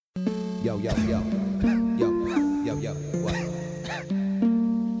Yo, yo, yo. Yo, yo, yo. What?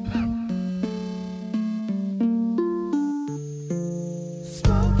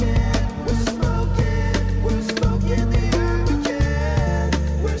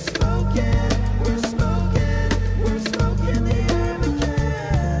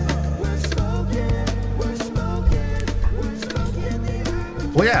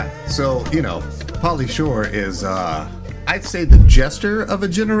 Well, yeah, so, you know, Pauly Shore is, I'd say the jester of a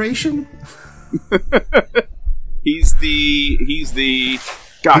generation. He's the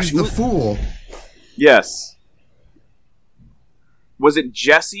gosh, He's the fool. Yes. Was it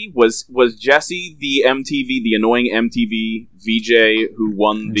Jesse? Was Jesse the annoying MTV VJ who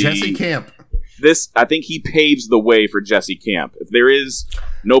won the Jesse Camp. I think he paves the way for Jesse Camp. If there is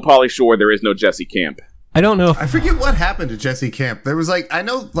no Pauly Shore, there is no Jesse Camp. I don't know if I forget what happened to Jesse Camp. There was I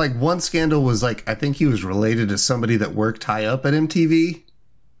know one scandal was I think he was related to somebody that worked high up at MTV.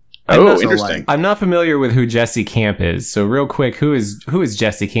 Oh, interesting. I'm not familiar with who Jesse Camp is. So real quick, who is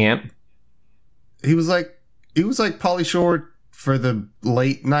Jesse Camp? He was like Pauly Shore for the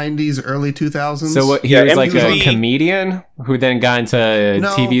late 90s, early 2000s. So what? He was like a MTV comedian who then got into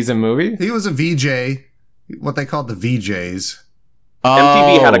TVs and movies. He was a VJ, what they called the VJs.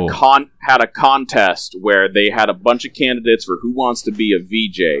 MTV had a contest where they had a bunch of candidates for who wants to be a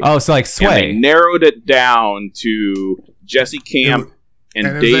VJ. Oh, so like Sway. And they narrowed it down to Jesse Camp and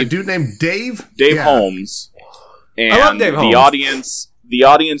there's Dave. that dude named Dave. Dave Yeah. Holmes. And I love Dave Holmes. The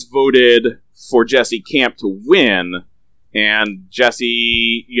audience voted for Jesse Camp to win, and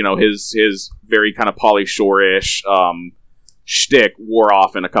Jesse, you know, his very kind of Pauly Shore-ish shtick wore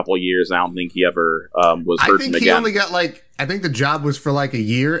off in a couple of years. I don't think he ever was heard from I think he again. only got I think the job was for a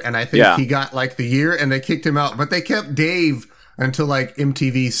year, and I think he got the year, and they kicked him out. But they kept Dave until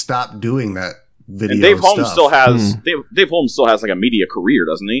MTV stopped doing that video. And Dave Holmes stuff. still has Dave Holmes still has a media career,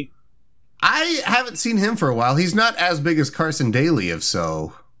 doesn't he? I haven't seen him for a while. He's not as big as Carson Daly, if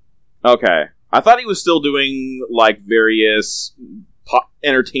so. Okay, I thought he was still doing various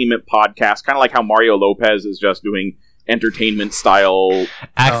entertainment podcasts, kind of like how Mario Lopez is just doing entertainment style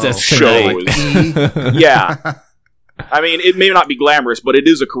Access shows. tonight. Yeah. I mean, it may not be glamorous, but it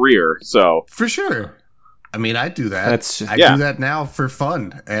is a career, so. For sure. I mean, I do that. I do that now for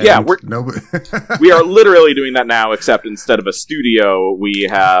fun. And we are literally doing that now, except instead of a studio, we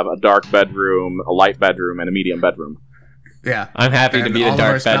have a dark bedroom, a light bedroom, and a medium bedroom. Yeah. I'm happy to be the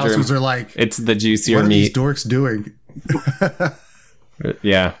dark bedroom. Are like, it's the juicier what are meat. these dorks doing?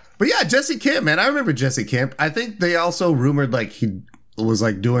 Yeah. But yeah, Jesse Camp, man. I remember Jesse Camp. I think they also rumored he was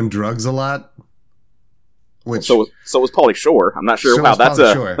doing drugs a lot. Which so was Pauly Shore. I'm not sure how that's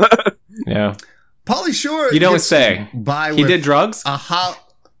Shore. Yeah. Pauly Shore. You don't say. He did drugs? Well,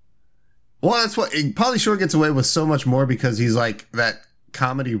 that's what Pauly Shore gets away with so much more because he's that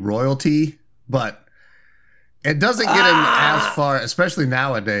comedy royalty, but it doesn't get him as far, especially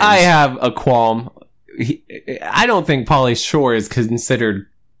nowadays. I have a qualm. I don't think Pauly Shore is considered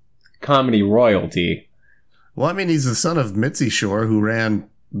comedy royalty. Well, I mean, he's the son of Mitzi Shore, who ran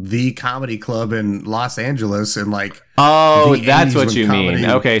the comedy club in Los Angeles in oh, that's 80s what you mean.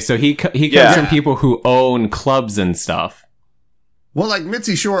 Okay, so he comes from people who own clubs and stuff. Well,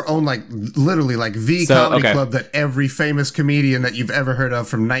 Mitzi Shore owned literally the comedy club that every famous comedian that you've ever heard of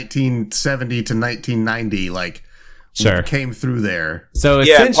from 1970 to 1990 came through there. So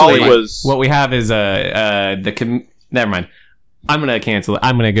essentially, what we have is never mind. I'm gonna cancel it.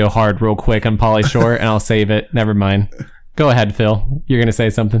 I'm gonna go hard real quick on Pauly Shore, and I'll save it. Never mind. Go ahead, Phil. You're gonna say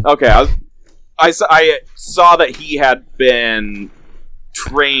something. Okay, I saw that he had been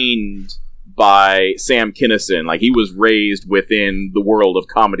trained by Sam Kinison. He was raised within the world of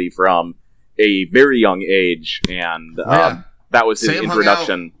comedy from a very young age, and that was his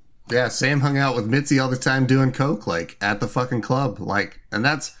introduction. Sam hung out with Mitzi all the time doing coke, at the fucking club, and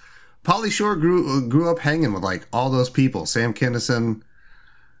that's Pauly Shore grew up hanging with all those people: Sam Kinison,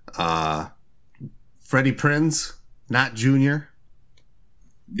 Freddie Prinze, not Junior,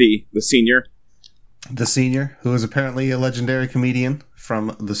 the senior. The senior, who is apparently a legendary comedian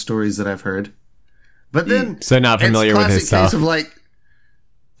from the stories that I've heard. But then, so not familiar with his stuff. Case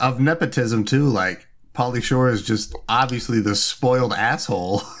of nepotism too. Pauly Shore is just obviously the spoiled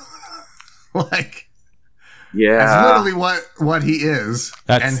asshole. That's literally what he is,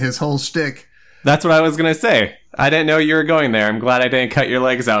 and his whole shtick. That's what I was gonna say. I didn't know you were going there. I'm glad I didn't cut your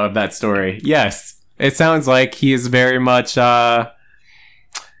legs out of that story. Yes, it sounds like he is very much.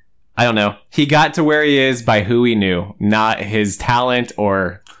 I don't know. He got to where he is by who he knew, not his talent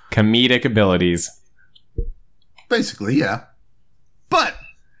or comedic abilities. Basically, yeah. But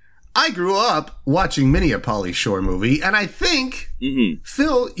I grew up watching many a Pauly Shore movie, and I think,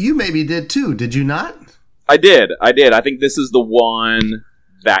 Phil, you maybe did too, did you not? I did. I think this is the one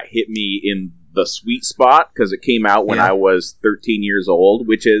that hit me in the sweet spot, because it came out when I was 13 years old,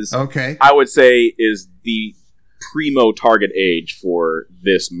 which is, I would say, is the primo target age for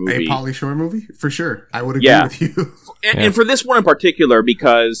this movie. A Pauly Shore movie? For sure. I would agree with you. And for this one in particular,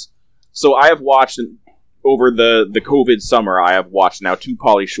 because, so I have watched, over the COVID summer, I have watched now 2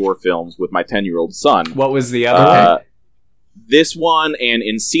 Pauly Shore films with my 10-year-old son. What was the other one? This one and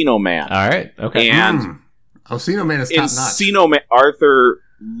Encino Man. All right. Okay. And Encino Man is top notch. Encino Man, Arthur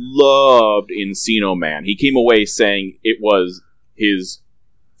loved Encino Man. He came away saying it was his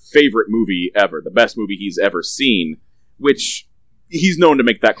favorite movie ever, the best movie he's ever seen, which he's known to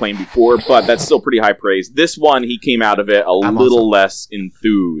make that claim before, but that's still pretty high praise. This one, he came out of it a little less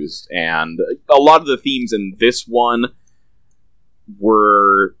enthused, and a lot of the themes in this one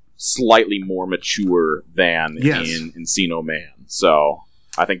were slightly more mature than in Encino Man. So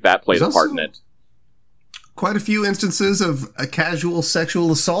I think that played a part in it. Quite a few instances of a casual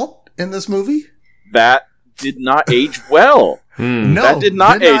sexual assault in this movie. That did not age well. No, that did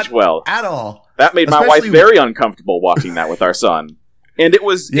not age well at all. That made my wife very uncomfortable watching that with our son. And it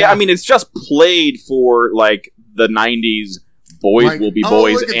was, I mean, it's just played for, like, the 90s boys will be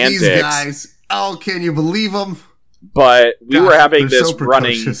boys look at antics. These guys. Oh, can you believe them? But we were having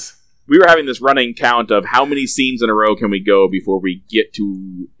this running count of how many scenes in a row can we go before we get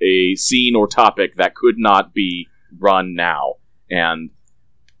to a scene or topic that could not be run now. And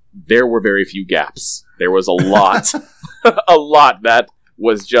there were very few gaps. There was a lot, a lot that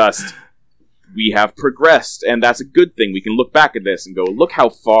was just, we have progressed, and that's a good thing. We can look back at this and go, look how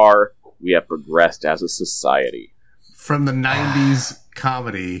far we have progressed as a society. From the 90s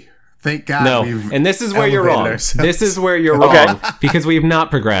comedy. Thank God. No, and this is where you're wrong. This is where you're wrong, because we've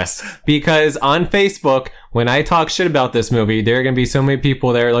not progressed. Because on Facebook, when I talk shit about this movie, there are going to be so many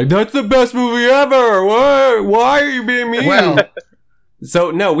people there like, that's the best movie ever. Why are you being mean? Well,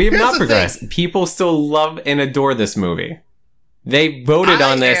 so, no, we have not progressed. People still love and adore this movie. They voted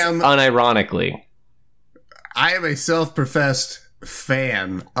on this unironically. I am a self-professed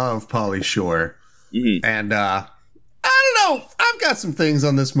fan of Pauly Shore. Mm-hmm. And, I don't know. I've got some things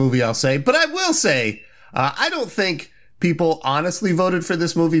on this movie, I'll say. But I will say, I don't think people honestly voted for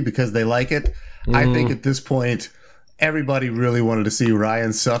this movie because they like it. I think at this point, everybody really wanted to see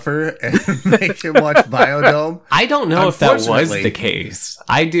Ryan suffer and make him watch Biodome. I don't know if that was the case.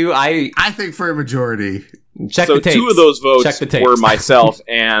 I think for a majority. Check the tapes. 2 of those votes were myself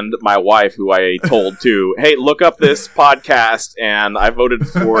and my wife, who I told to, hey, look up this podcast, and I voted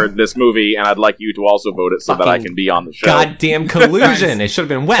for this movie, and I'd like you to also vote it so that I can be on the show. Goddamn collusion. It should have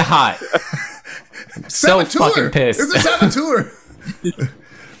been wet hot. I'm so fucking pissed. It's a saboteur.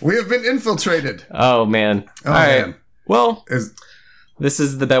 We have been infiltrated. Oh, man. All right. Man. Well, this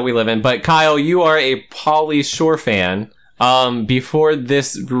is the bet we live in. But, Kyle, you are a Pauly Shore fan. Before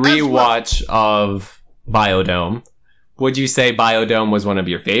this rewatch of Biodome, would you say Biodome was one of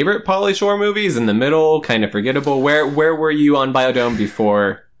your favorite Pauly Shore movies? In the middle, kind of forgettable? Where were you on Biodome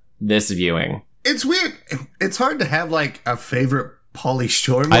before this viewing? It's weird. It's hard to have like a favorite Pauly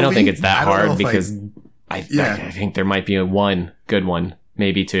Shore movie. I don't think it's that hard, because I think there might be one good one,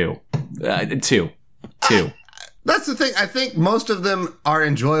 maybe 2. Two. That's the thing. I think most of them are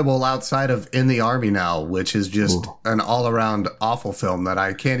enjoyable outside of In the Army Now, which is just an all-around awful film that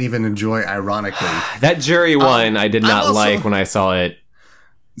I can't even enjoy ironically. That Jury one I did not like when I saw it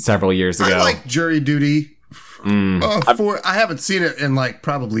several years ago. I like Jury Duty. I haven't seen it in like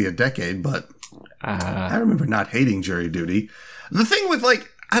probably a decade, but I remember not hating Jury Duty. The thing with like,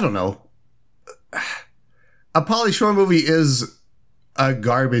 I don't know, a Pauly Shore movie is a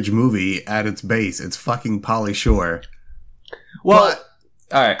garbage movie at its base. It's fucking Pauly Shore. Well,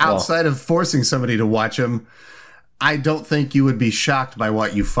 all right. Outside of forcing somebody to watch them, I don't think you would be shocked by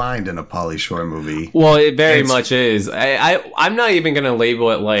what you find in a Pauly Shore movie. Well, it very much is. I'm not even going to label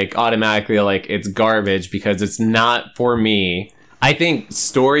it like automatically like it's garbage, because it's not for me. I think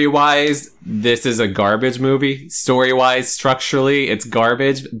story-wise, this is a garbage movie. Story-wise, structurally, it's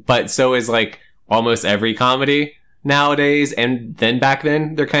garbage, but so is like almost every comedy nowadays, and then back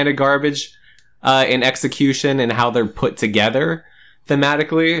then they're kind of garbage in execution and how they're put together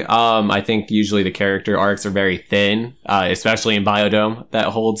thematically. I think usually the character arcs are very thin, especially in Biodome. That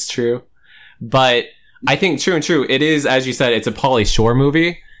holds true. But I think true, it is, as you said, it's a Pauly Shore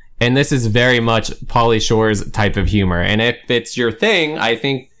movie, and this is very much Pauly Shore's type of humor. And if it's your thing, I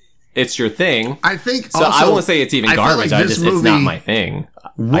think it's your thing. I think so. I won't say it's even garbage. Like it's not my thing.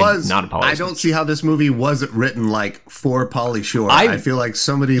 not a Pauly Shore. I don't see how this movie wasn't written like for Pauly Shore. I feel like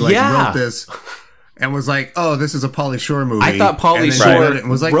somebody wrote this and was like, "Oh, this is a Pauly Shore movie." I thought Pauly Shore wrote it and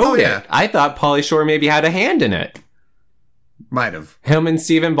was like, wrote it. I thought Pauly Shore maybe had a hand in it. Might have. Him and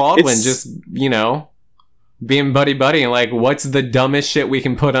Stephen Baldwin just, being buddy-buddy and like, what's the dumbest shit we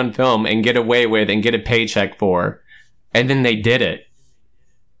can put on film and get away with and get a paycheck for? And then they did it.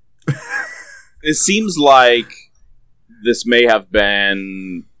 It seems like this may have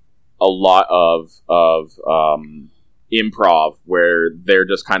been a lot of improv where they're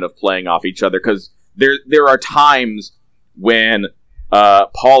just kind of playing off each other, because there are times when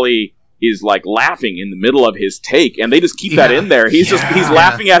Pauly is like laughing in the middle of his take, and they just keep that in there. He's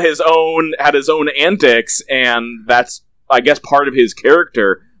laughing at his own antics, and that's, I guess, part of his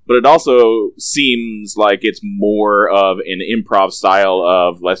character. But it also seems like it's more of an improv style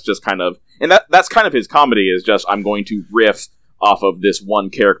of let's just kind of, and that's kind of his comedy, is just I'm going to riff off of this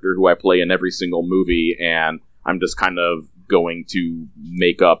one character who I play in every single movie, and I'm just kind of going to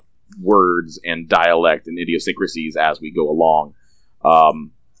make up words and dialect and idiosyncrasies as we go along.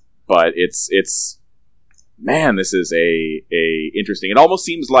 But it's man, this is a interesting. It almost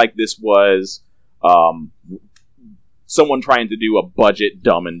seems like this was someone trying to do a budget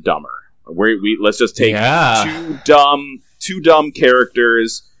Dumb and Dumber, where let's just take two dumb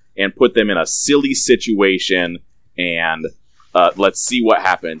characters and put them in a silly situation, and let's see what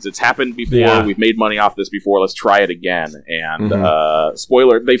happens. It's happened before. Yeah. We've made money off this before. Let's try it again. And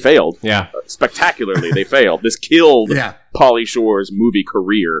spoiler, they failed. Yeah, spectacularly, they failed. This killed Pauly Shore's movie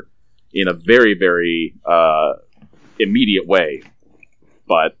career in a very, very immediate way.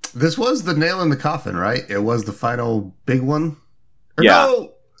 But this was the nail in the coffin, right? It was the final big one. Or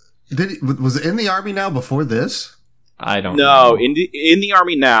no, was it In the Army Now before this? I don't know. No, in the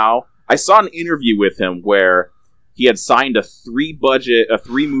Army Now, I saw an interview with him where he had signed a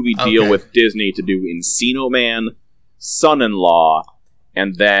 3-movie deal with Disney to do Encino Man, Son-in-Law,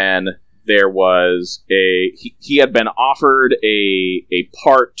 and then there was he had been offered a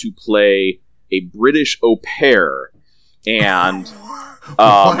part to play a British au pair, and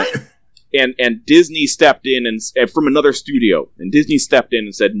and Disney stepped in and from another studio, and Disney stepped in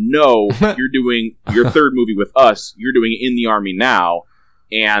and said, "No, you're doing your third movie with us. You're doing In the Army Now,"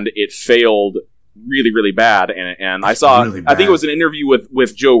 and it failed really, really bad. And I saw, really I think it was an interview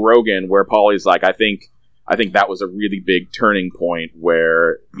with Joe Rogan where Pauly's like, I think that was a really big turning point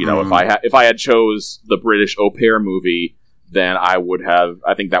where, if I had chose the British au pair movie, then I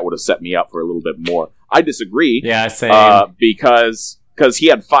think that would have set me up for a little bit more. I disagree. Yeah, same. Because he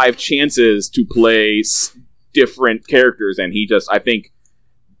had 5 chances to play different characters, and I think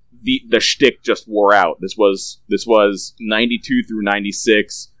the shtick just wore out. This was 92 through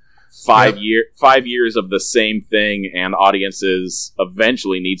 96. 5 years of the same thing, and audiences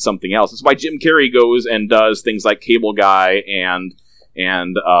eventually need something else. That's why Jim Carrey goes and does things like Cable Guy and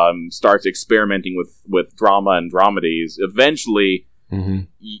starts experimenting with drama and dramedies. Eventually,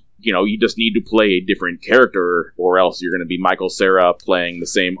 you just need to play a different character, or else you're going to be Michael Cera playing the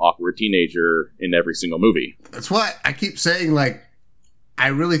same awkward teenager in every single movie. That's why I keep saying, like, I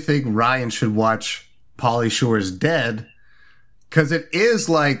really think Ryan should watch Pauly Shore's Dead, because it is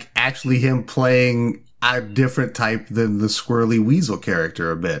like actually him playing a different type than the squirrely weasel character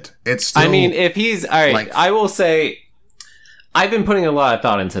a bit. It's still, I mean, if he's all right, like, I will say I've been putting a lot of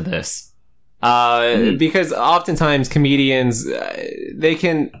thought into this because oftentimes comedians they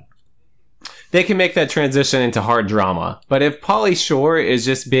can make that transition into hard drama. But if Pauly Shore is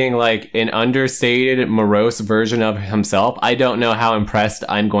just being like an understated, morose version of himself, I don't know how impressed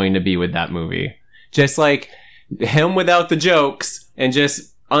I'm going to be with that movie. Just like him without the jokes and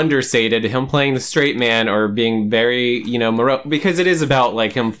just understated, him playing the straight man or being very, morose, because it is about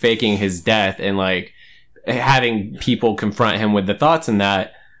like him faking his death and like having people confront him with the thoughts and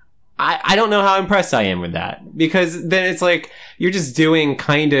that. I don't know how impressed I am with that, because then it's like you're just doing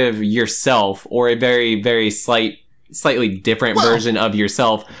kind of yourself, or a very, very slightly different version of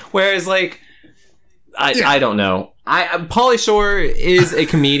yourself. Whereas like, I don't know. Pauly Shore is a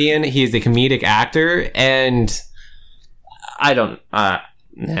comedian. He is a comedic actor, and I don't.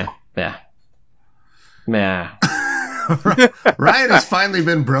 Ryan has finally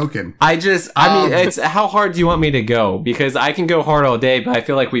been broken. I mean, it's how hard do you want me to go? Because I can go hard all day, but I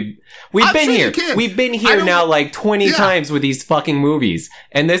feel like we've been here. We've been here now like 20 times with these fucking movies,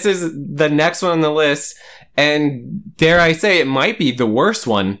 and this is the next one on the list. And dare I say, it might be the worst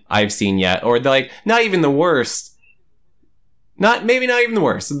one I've seen yet, or like not even the worst. Not even the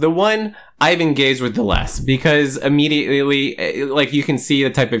worst. The one I've engaged with the less, because immediately, like, you can see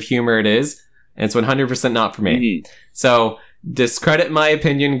the type of humor it is, and it's 100% not for me. Mm-hmm. So discredit my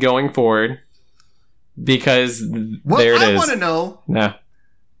opinion going forward because there it is. I want to know. No.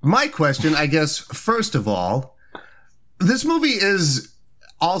 My question, I guess, first of all, this movie is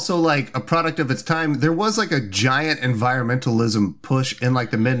also like a product of its time. There was like a giant environmentalism push in like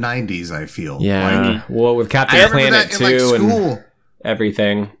the mid 90s, I feel. Yeah. Well, with Captain Planet 2 and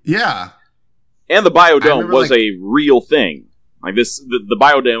everything. Yeah. And the Biodome was a real thing. Like the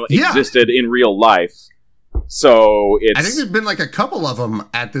Biodome existed in real life. So it's... I think there's been like a couple of them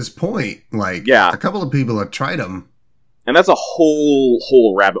at this point. Like, a couple of people have tried them. And that's a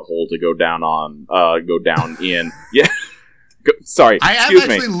whole rabbit hole to go down in. Yeah. Sorry, I have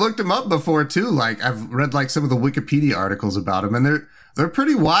actually looked them up before too. Like I've read like some of the Wikipedia articles about them, and they're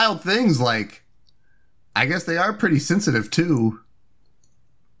pretty wild things. Like, I guess they are pretty sensitive too.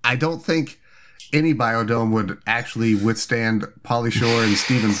 I don't think any biodome would actually withstand Pauly Shore and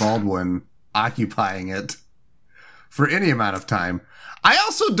Stephen Baldwin occupying it for any amount of time. I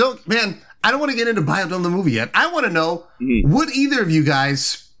also don't, man, I don't want to get into Biodome the movie yet. I want to know, would either of you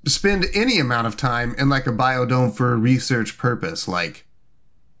guys spend any amount of time in like a biodome for a research purpose? Like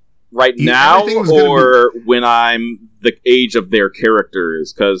right now, or when I'm the age of their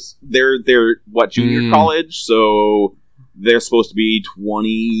characters? Because they're junior college, so they're supposed to be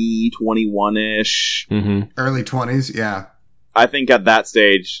 20, 21-ish. Early 20s, yeah. I think at that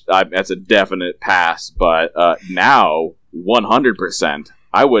stage, that's a definite pass. But now, 100%,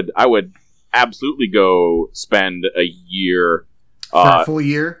 I would absolutely go spend a year. For a full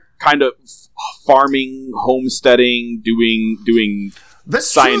year? Kind of farming, homesteading, doing That's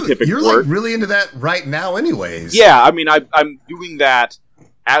scientific true. You're work. Like really into that right now anyways. Yeah, I mean, I'm doing that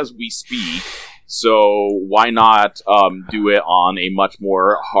as we speak, so why not do it on a much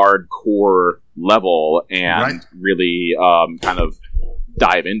more hardcore level and really kind of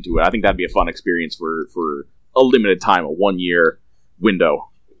dive into it. I think that'd be a fun experience for a limited time, a 1-year window.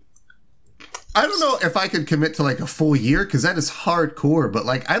 I don't know if I could commit to like a full year because that is hardcore, but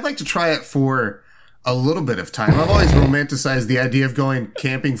like I'd like to try it for a little bit of time. I've always romanticized the idea of going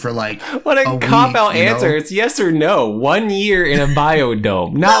camping for like what a cop-out answer. It's yes or no. 1 year in a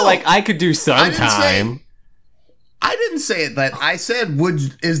biodome. Not like I could do sometime. I didn't say it, but I said,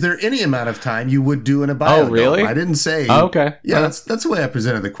 is there any amount of time you would do in a biodome? Oh, really? I didn't say. Oh, okay. Yeah, that's the way I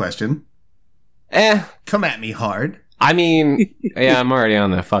presented the question. Come at me hard. I mean, yeah, I'm already on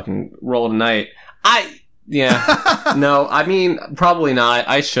the fucking roll tonight. No, I mean, probably not.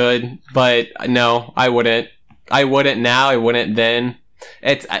 I should, but no, I wouldn't. I wouldn't now. I wouldn't then.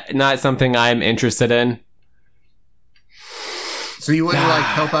 It's not something I'm interested in. So you wouldn't like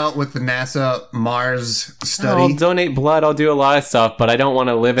help out with the NASA Mars study? I'll donate blood. I'll do a lot of stuff, but I don't want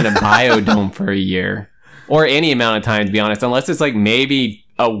to live in a biodome for a year or any amount of time, to be honest, unless it's like maybe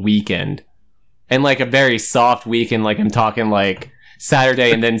a weekend. And like a very soft weekend, like I'm talking like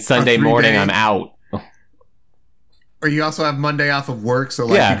Saturday and then Sunday morning I'm out. Or you also have Monday off of work, so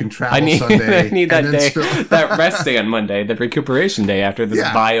like you can travel I Sunday. need that day, that rest day on Monday, the recuperation day after this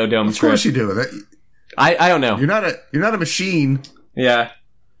biodome trip. Of course you do. I don't know. You're not a machine. Yeah.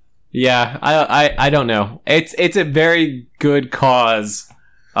 I don't know. It's a very good cause.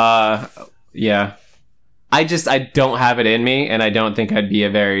 Yeah. I don't have it in me, and I don't think I'd be a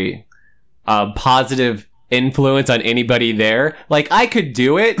very positive influence on anybody there. Like, I could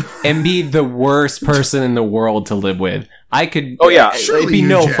do it and be the worst person in the world to live with. I could. Oh yeah, it'd be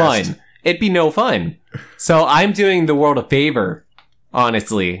no fun. It'd be no fun. So I'm doing the world a favor,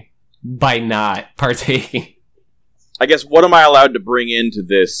 honestly, by not partaking. I guess, what am I allowed to bring into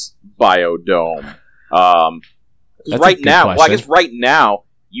this biodome? Right now, question. Well, I guess right now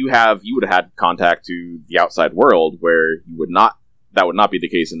you would have had contact to the outside world, where you would not. That would not be the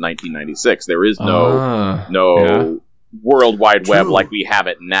case in 1996. There is no World Wide Web like we have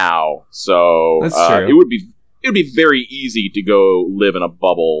it now. So it would be very easy to go live in a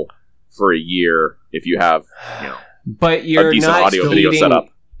bubble for a year if you have but you're a decent not audio video setup.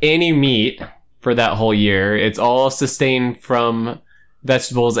 Any meat for that whole year. It's all sustained from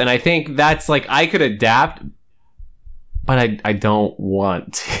vegetables, and I think that's like I could adapt, but I don't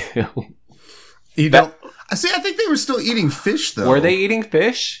want to. You don't. See, I think they were still eating fish, though. Were they eating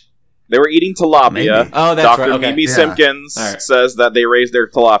fish? They were eating tilapia. Maybe. Oh, that's Dr. right. Okay. Mimi Simpkins says that they raise their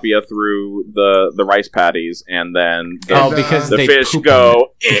tilapia through the rice patties, and then because the fish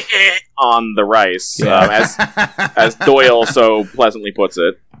go on the rice, as Doyle so pleasantly puts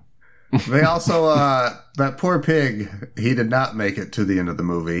it. They also, that poor pig, he did not make it to the end of the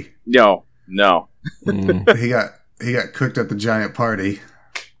movie. No. He got cooked at the giant party.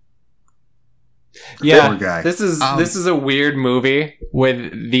 Yeah, Poor guy. this is a weird movie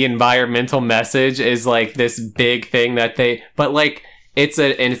with the environmental message is like this big thing that but like it's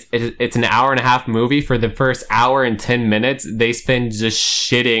an hour and a half movie. For the first hour and 10 minutes, they spend just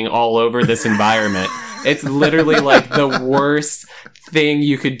shitting all over this environment. It's literally like the worst thing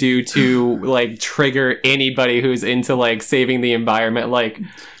you could do to like trigger anybody who's into like saving the environment. Like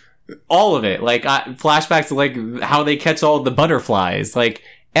all of it, like flashbacks to like how they catch all the butterflies, like.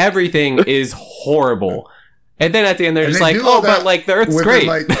 Everything is horrible. And then at the end, they're just like, oh, but like the Earth's great.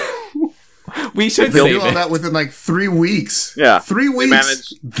 Like, we should save do all that within like 3 weeks. Yeah. 3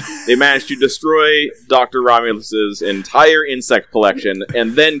 weeks. They managed to destroy Dr. Romulus's entire insect collection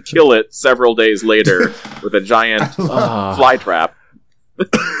and then kill it several days later with a giant fly trap.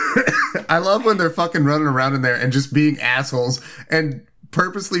 I love when they're fucking running around in there and just being assholes and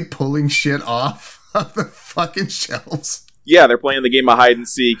purposely pulling shit off of the fucking shelves. Yeah, they're playing the game of hide and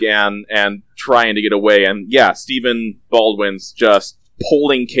seek and trying to get away. And yeah, Stephen Baldwin's just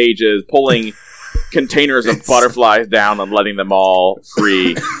pulling cages, pulling containers of butterflies down and letting them all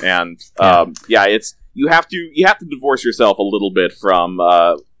free. And it's you have to divorce yourself a little bit from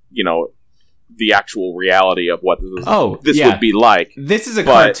the actual reality of what this would be like. This is a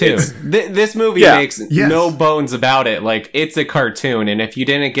cartoon. This movie makes no bones about it. Like, it's a cartoon, and if you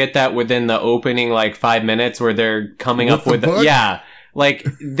didn't get that within the opening, like, 5 minutes where they're coming up with... like,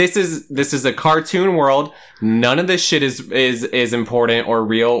 this is a cartoon world. None of this shit is important or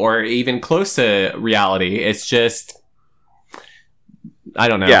real or even close to reality. It's just... I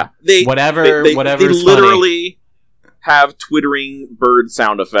don't know. Yeah. Whatever they literally have twittering bird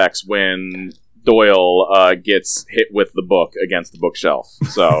sound effects when Doyle gets hit with the book against the bookshelf.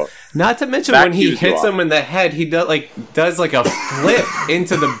 So, not to mention when he hits him in the head, he does like a flip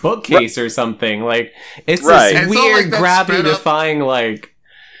into the bookcase or something. Like, it's this weird gravity-defying like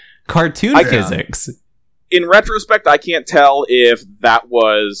cartoon physics. In retrospect, I can't tell if that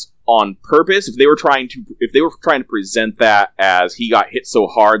was on purpose. If they were trying to present that as he got hit so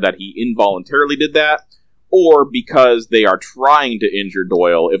hard that he involuntarily did that, or because they are trying to injure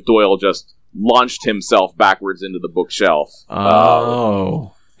Doyle, if Doyle just launched himself backwards into the bookshelf.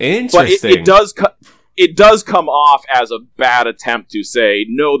 Interesting. But it does come off as a bad attempt to say,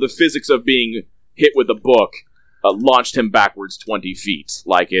 no, the physics of being hit with a book launched him backwards 20 feet,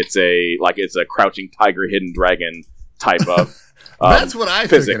 like it's a crouching tiger, hidden dragon type of. That's what I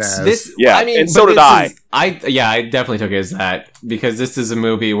physics. Took it as. And so did I. I definitely took it as that, because this is a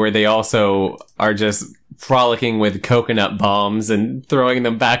movie where they also are just frolicking with coconut bombs and throwing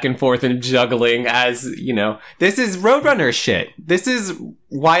them back and forth and juggling as, you know, this is Roadrunner shit. This is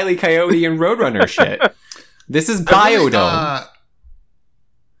Wile E. Coyote and Roadrunner shit. This is Biodome.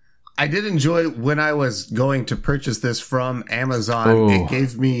 I did enjoy when I was going to purchase this from Amazon. Ooh. It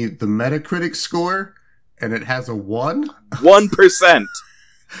gave me the Metacritic score, and it has a 1%. 1%.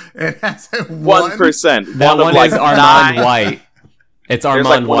 It has a 1%. That one is Armand White. It's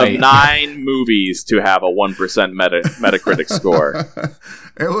Armand White. One of 9 movies to have a 1% Metacritic score.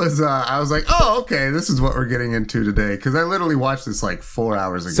 It was. I was like, oh, okay, this is what we're getting into today, because I literally watched this like 4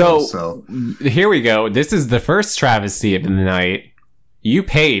 hours ago. So here we go. This is the first travesty of the night. You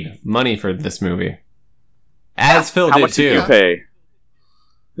paid money for this movie, as Phil did too. How much did you pay?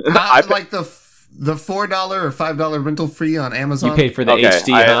 Like the $4 or $5 rental free on Amazon. You paid for the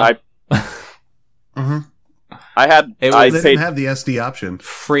HD, huh? I didn't have the SD option.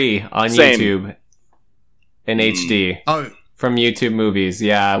 Free on YouTube in HD. Oh, from YouTube Movies,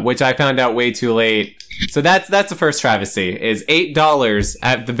 yeah, which I found out way too late. So that's the first travesty. Is $8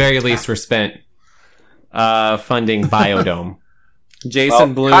 at the very least were spent funding Biodome.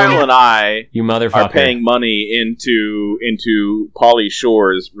 Jason Blum, Kyle and I, you motherfucker, are paying money into Pauly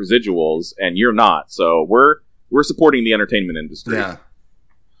Shore's residuals, and you're not. So we're supporting the entertainment industry. Yeah.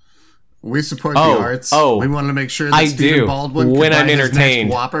 We support the arts. We want to make sure that Stephen Baldwin when I'm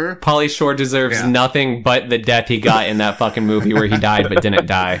entertained. Whopper. Pauly Shore deserves nothing but the death he got in that fucking movie where he died but didn't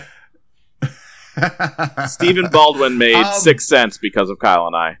die. Stephen Baldwin made 6 cents because of Kyle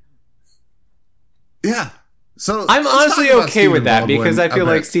and I. Yeah. So I'm honestly okay with that, because I feel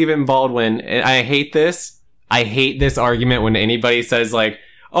like Stephen Baldwin, and I hate this argument when anybody says like,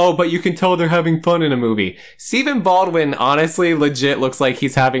 oh, but you can tell they're having fun in a movie. Stephen Baldwin honestly legit looks like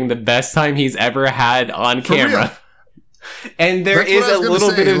he's having the best time he's ever had on camera. And there is a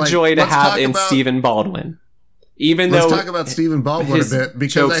little bit of joy to have in Stephen Baldwin. Let's talk about Stephen Baldwin a bit,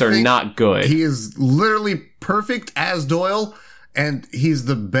 because jokes are not good. He is literally perfect as Doyle, and he's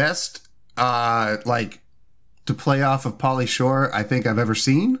the best to play off of Pauly Shore I think I've ever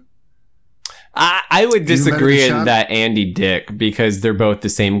seen. I would disagree in that Andy Dick, because they're both the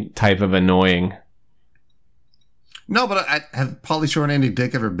same type of annoying. No, but have Pauly Shore and Andy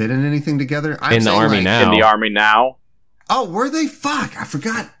Dick ever been in anything together? In the Army Now. In the Army Now. Oh, were they? Fuck, I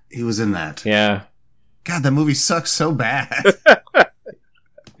forgot he was in that. Yeah. God, that movie sucks so bad.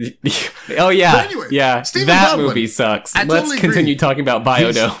 Oh, yeah. But anyway, yeah. Stephen That Baldwin, movie sucks. I Let's totally continue agree. talking about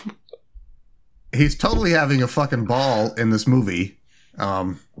Biodome. He's totally having a fucking ball in this movie.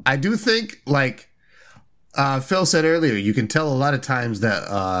 I do think, like Phil said earlier, you can tell a lot of times that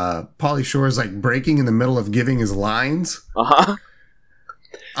Pauly Shore is like breaking in the middle of giving his lines. Uh-huh.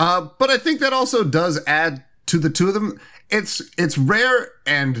 But I think that also does add to the two of them. It's rare,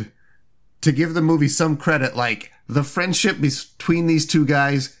 and to give the movie some credit, like the friendship between these two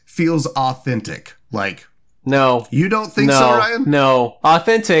guys feels authentic. Like, No. you don't think so, Ryan? No.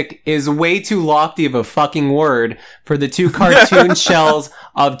 Authentic is way too lofty of a fucking word for the two cartoon shells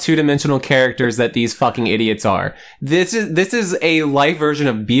of two-dimensional characters that these fucking idiots are. This is a live version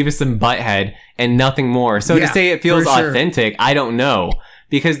of Beavis and Butthead and nothing more. So to Yeah, say it feels for sure. authentic, I don't know.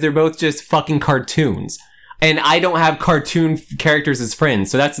 Because they're both just fucking cartoons. And I don't have cartoon characters as friends,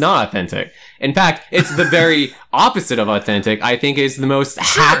 so that's not authentic. In fact, it's the very opposite of authentic. I think is the most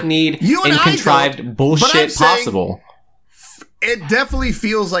hackneyed You and and I contrived don't, but I'm bullshit saying- possible. It definitely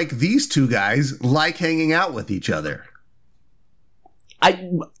feels like these two guys like hanging out with each other. That's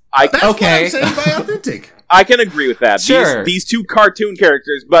Okay. what I'm saying by authentic. I can agree with that. Sure. These two cartoon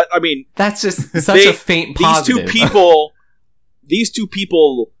characters, but I mean, That's just such a faint positive. These two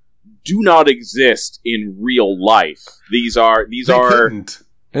people do not exist in real life. These are They couldn't.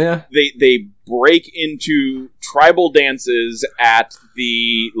 Yeah. they break into tribal dances at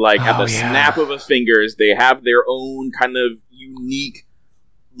the snap of a fingers. They have their own kind of unique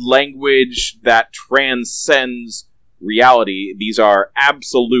language that transcends reality. These are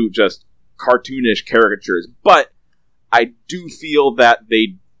absolute just cartoonish caricatures, but I do feel that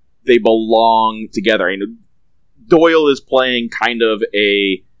they belong together. I mean, Doyle is playing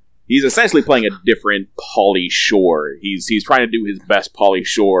he's essentially playing a different Pauly Shore. He's trying to do his best Pauly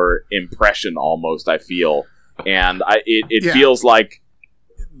Shore impression almost, I feel. And it feels like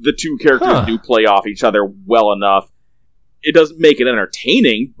the two characters do play off each other well enough. It doesn't make it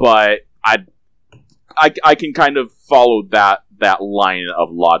entertaining, but I can kind of follow that line of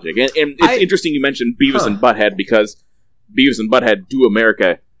logic. And it's interesting you mentioned Beavis and Butthead, because Beavis and Butthead Do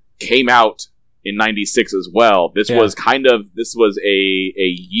America came out in 96 as well. This was a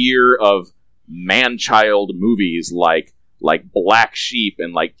year of man-child movies like Black Sheep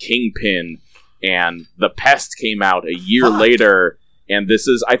and like Kingpin, and The Pest came out a year later, and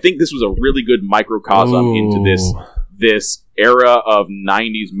I think this was a really good microcosm into this era of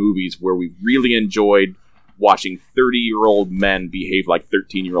 90s movies where we really enjoyed watching 30-year-old men behave like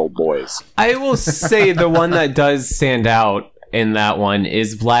 13-year-old boys. I will say the one that does stand out in that one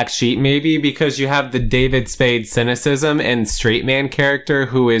is Black Sheep, maybe because you have the David Spade cynicism and straight man character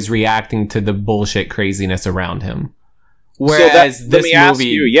who is reacting to the bullshit craziness around him. Whereas this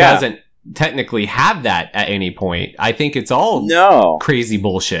movie doesn't technically have that at any point. I think it's all crazy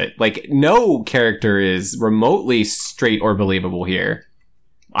bullshit. Like, no character is remotely straight or believable here.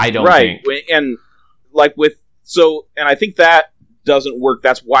 I don't think. And I think that doesn't work.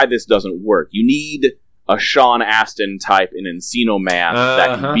 That's why this doesn't work. You need a Sean Astin type in Encino Man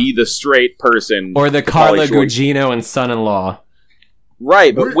that can be the straight person. Or the Carla Gugino and son-in-law.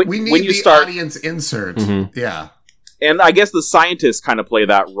 Right, but we need when you the start audience insert. Mm-hmm. Yeah. And I guess the scientists kind of play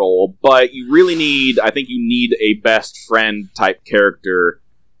that role, but you really need a best friend type character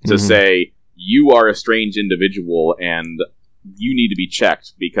to say, you are a strange individual and you need to be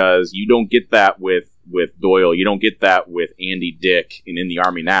checked, because you don't get that with Doyle. You don't get that with Andy Dick in the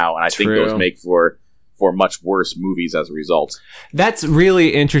Army Now, and I think those make for much worse movies as a result. That's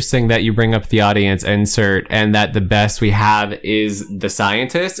really interesting that you bring up the audience insert and that the best we have is the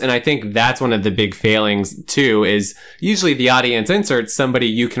scientist. And I think that's one of the big failings too, is usually the audience insert's somebody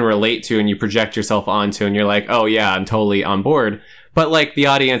you can relate to and you project yourself onto and you're like, oh yeah, I'm totally on board. But like the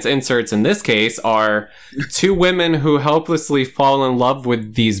audience inserts in this case are two women who helplessly fall in love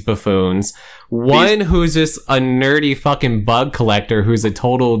with these buffoons. One who's just a nerdy fucking bug collector who's a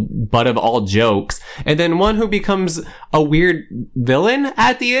total butt of all jokes. And then one who becomes a weird villain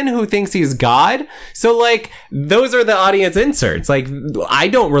at the end who thinks he's God. So like, those are the audience inserts. Like, I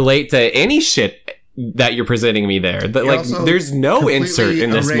don't relate to any shit that you're presenting me there. Like, there's no insert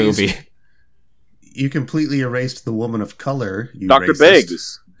in this movie. You completely erased the woman of color. Dr.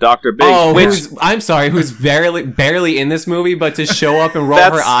 Biggs. Dr. Biggs. Oh, who's barely in this movie, but to show up and roll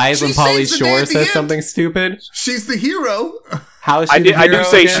her eyes when Pauly Shore says something stupid. She's the hero. How is she the hero? I do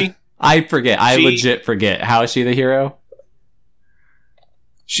say again? I forget. I legit forget. How is she the hero?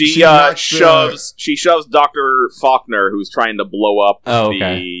 She shoves Dr. Faulkner, who's trying to blow up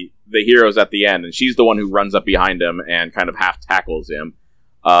the heroes at the end, and she's the one who runs up behind him and kind of half tackles him.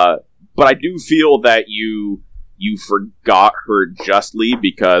 But I do feel that you forgot her justly,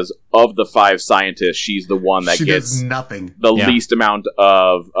 because of the 5 scientists, she's the one that gets nothing. The least amount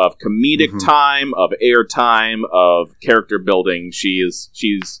of comedic time, of air time, of character building.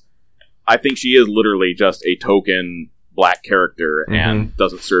 I think she is literally just a token black character and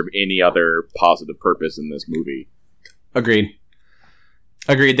doesn't serve any other positive purpose in this movie. Agreed.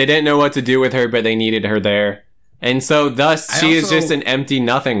 They didn't know what to do with her, but they needed her there. And so thus she is just an empty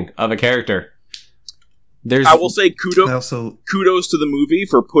nothing of a character. I will say kudos to the movie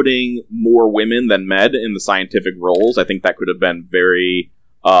for putting more women than men in the scientific roles. I think that could have been very...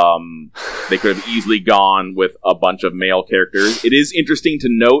 they could have easily gone with a bunch of male characters. It is interesting to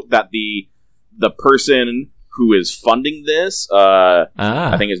note that the person who is funding this,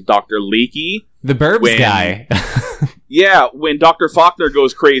 I think is Dr. Leakey. The Burbs guy. Yeah, when Dr. Faulkner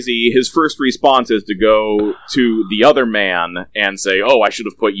goes crazy, his first response is to go to the other man and say, "Oh, I should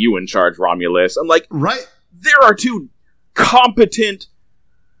have put you in charge, Romulus." I'm like, right? There are 2 competent,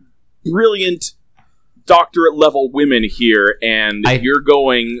 brilliant, doctorate-level women here, and you're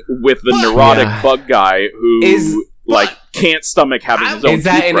going with the neurotic bug guy who can't stomach having his own. Is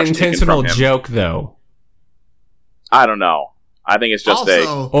that an intentional joke, though? I don't know. I think it's just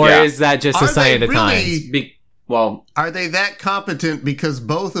is that just a sign of the times? Are they that competent because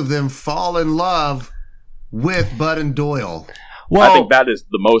both of them fall in love with Bud and Doyle? Well, I think that is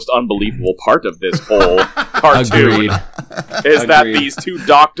the most unbelievable part of this whole cartoon. Is that these 2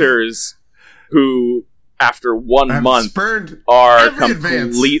 doctors who, after 1 month, are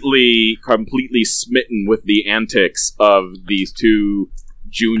completely smitten with the antics of these 2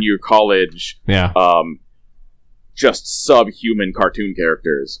 junior college just subhuman cartoon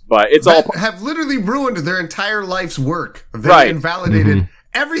characters. But it's have literally ruined their entire life's work. They invalidated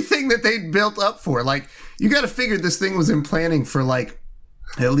everything that they'd built up for. Like, you got to figure this thing was in planning for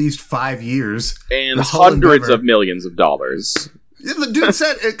at least 5 years and hundreds of millions of dollars. Yeah, the dude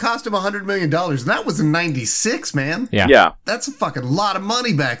said it cost him $100 million, and that was in '96, man. Yeah, that's a fucking lot of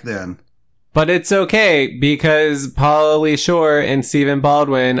money back then. But it's okay, because Pauly Shore and Stephen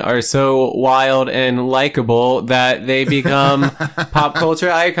Baldwin are so wild and likable that they become pop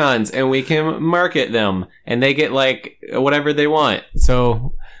culture icons, and we can market them, and they get whatever they want.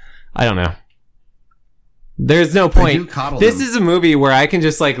 So, I don't know. There's no point. This is a movie where I can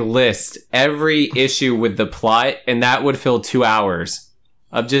just list every issue with the plot, and that would fill 2 hours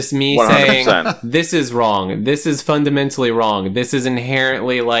of just me 100%. Saying, this is wrong. This is fundamentally wrong. This is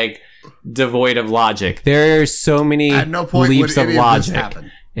inherently devoid of logic. There are so many leaps of logic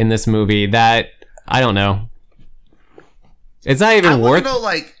in this movie that I don't know. It's not even worth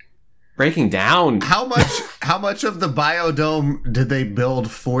breaking down. How much of the biodome did they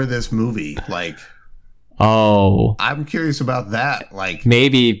build for this movie? I'm curious about that.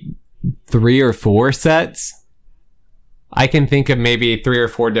 Maybe 3 or 4 sets. I can think of maybe 3 or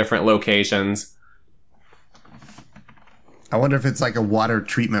 4 different locations. I wonder if it's a water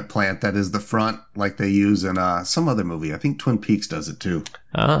treatment plant that is the front, like they use in some other movie. I think Twin Peaks does it too.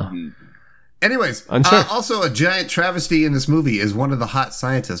 Anyways, also a giant travesty in this movie is one of the hot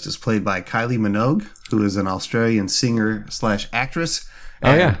scientists is played by Kylie Minogue, who is an Australian singer/actress.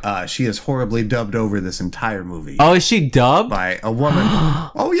 She is horribly dubbed over this entire movie. Oh, is she dubbed? By a woman.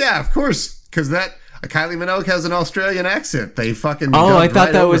 Oh, yeah, of course. Because Kylie Minogue has an Australian accent. They fucking I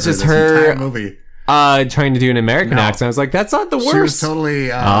thought that was just her movie. Trying to do an American accent. I was like, that's not the worst. She was totally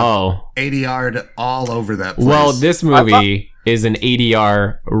ADR'd all over that place. Well, this movie is an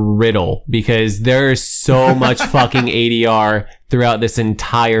ADR riddle because there's so much fucking ADR throughout this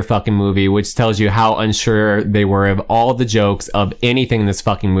entire fucking movie, which tells you how unsure they were of all the jokes of anything in this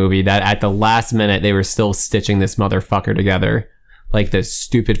fucking movie, that at the last minute they were still stitching this motherfucker together like the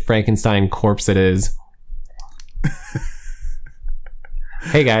stupid Frankenstein corpse it is.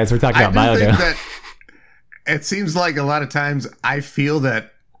 Hey guys, we're talking about biodome. It seems like a lot of times I feel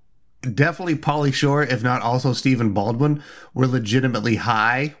that definitely Pauly Shore, if not also Stephen Baldwin, were legitimately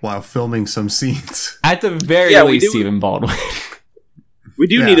high while filming some scenes. At the very least, Stephen Baldwin. We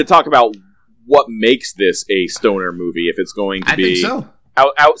do need to talk about what makes this a stoner movie, if it's going to be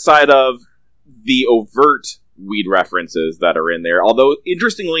outside of the overt weed references that are in there. Although,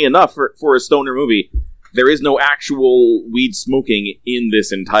 interestingly enough, for a stoner movie, there is no actual weed smoking in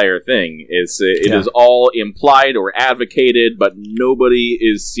this entire thing. It is all implied or advocated, but nobody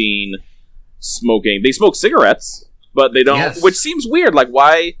is seen smoking. They smoke cigarettes, but they don't, which seems weird. Like,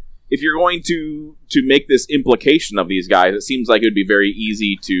 why, if you're going to make this implication of these guys, it seems like it would be very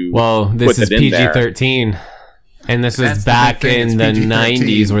easy to. Well, this is PG-13, and this was back in the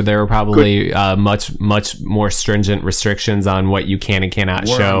 '90s where there were probably much more stringent restrictions on what you can and cannot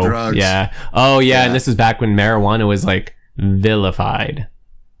show. Drugs. Yeah. Oh yeah, and this is back when marijuana was like vilified,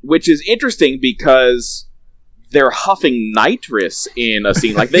 which is interesting because they're huffing nitrous in a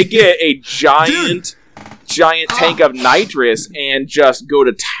scene. Like they get a giant tank of nitrous and just go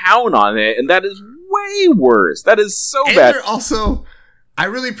to town on it, and that is way worse. That is so bad. Also, I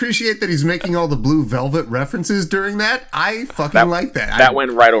really appreciate that he's making all the Blue Velvet references during that. I fucking like that. That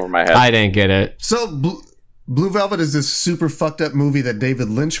went right over my head. I didn't get it. So Blue Velvet is this super fucked up movie that David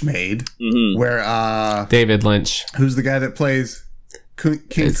Lynch made, where David Lynch, who's the guy that plays King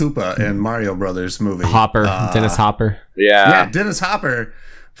Koopa in Mario Brothers movie, Hopper, Dennis Hopper. Yeah, Dennis Hopper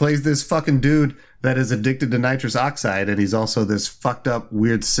plays this fucking dude that is addicted to nitrous oxide, and he's also this fucked up,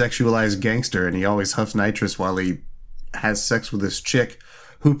 weird, sexualized gangster, and he always huffs nitrous while he has sex with this chick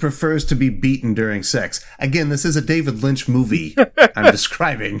who prefers to be beaten during sex. Again, this is a David Lynch movie I'm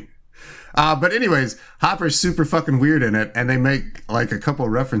describing. But anyways, Hopper's super fucking weird in it, and they make like a couple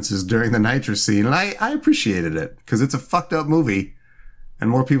of references during the nitrous scene, and I appreciated it, because it's a fucked up movie, and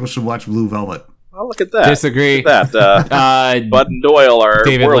more people should watch Blue Velvet. Well, look at that. Disagree. Look at that. Bud and Doyle are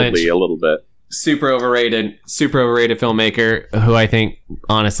David worldly Lynch. A little bit. Super overrated filmmaker who I think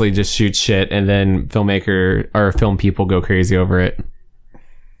honestly just shoots shit, and then film people go crazy over it.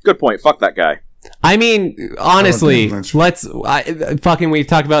 Good point. Fuck that guy. I mean, honestly, we've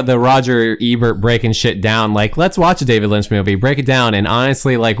talked about the Roger Ebert breaking shit down. Like, let's watch a David Lynch movie, break it down, and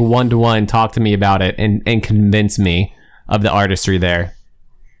honestly, like, 1-to-1, talk to me about it and convince me of the artistry there.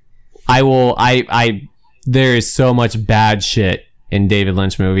 There is so much bad shit in David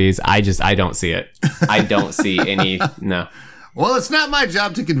Lynch movies. I don't see it. I don't see any. No. Well, it's not my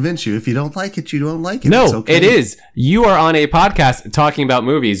job to convince you. If you don't like it, you don't like it. No, it's okay. It is. You are on a podcast talking about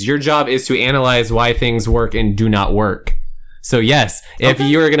movies. Your job is to analyze why things work and do not work. So yes, if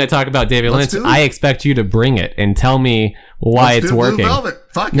you're going to talk about David Lynch, I expect you to bring it and tell me why it's working. Blue Velvet.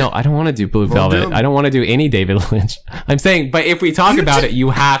 Fuck no, it. I don't want to do Blue Velvet. I don't want to do any David Lynch. I'm saying, but if we talk about it,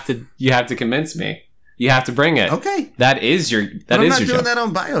 you have to convince me. You have to bring it. Okay. That is your job. I'm not doing that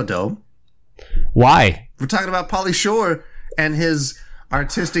on Biodome. Why? We're talking about Pauly Shore and his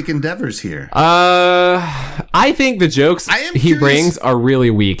artistic endeavors here. I think the jokes he brings are really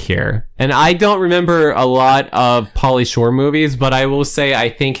weak here. And I don't remember a lot of Pauly Shore movies, but I will say I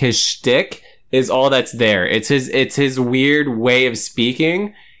think his shtick is all that's there. It's his weird way of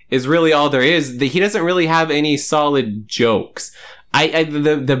speaking is really all there is. He doesn't really have any solid jokes.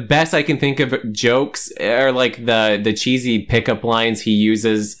 The best I can think of jokes are like the cheesy pickup lines he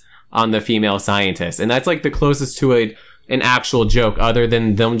uses on the female scientist. And that's like the closest to an actual joke, other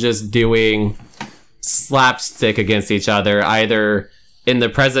than them just doing slapstick against each other, either in the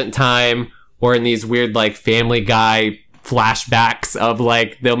present time or in these weird like Family Guy flashbacks of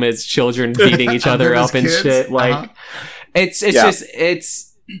like them as children beating each other up and shit. Like it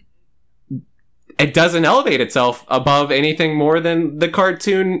doesn't elevate itself above anything more than the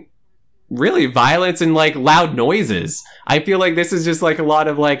cartoon, really, violence and like loud noises. I feel like this is just like a lot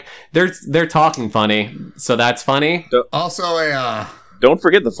of like they're talking funny, so that's funny. Also, don't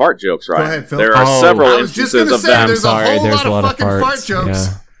forget the fart jokes, right? Go ahead, Phil. There are several instances of them. There's a whole lot of fucking fart jokes.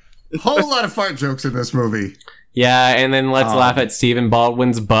 Yeah. Whole lot of fart jokes in this movie. Yeah, and then let's laugh at Stephen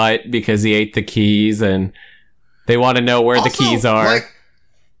Baldwin's butt because he ate the keys, and they want to know where the keys are. Like,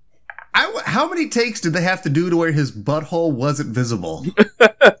 how many takes did they have to do to where his butthole wasn't visible?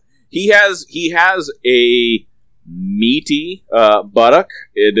 He has a meaty buttock.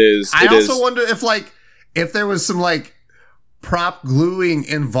 I also wonder if there was some like prop gluing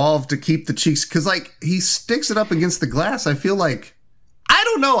involved to keep the cheeks, because like he sticks it up against the glass. I feel like, I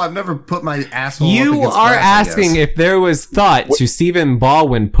don't know. I've never put my asshole. You up are glass, asking if there was thought to Stephen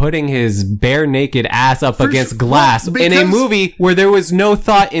Baldwin putting his bare naked ass up against glass in a movie where there was no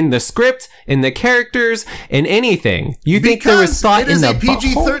thought in the script, in the characters, in anything. You think there was thought in the butthole? It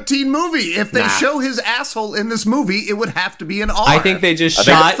is a PG-13 movie. If they show his asshole in this movie, it would have to be an R. I think they just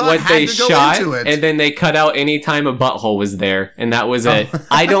shot what they shot, and then they cut out any time a butthole was there, and that was it.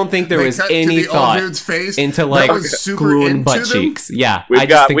 I don't think there was any thought into like gluing butt cheeks. Yeah. We've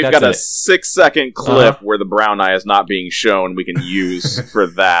got a 6-second clip where the brown eye is not being shown. We can use for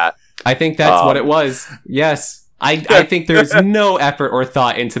that. I think that's what it was. Yes, I think there's no effort or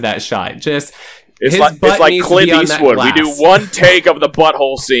thought into that shot. Just it's like Clint Eastwood. We do one take of the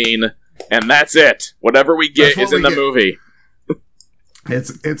butthole scene, and that's it. Whatever we get is in the movie.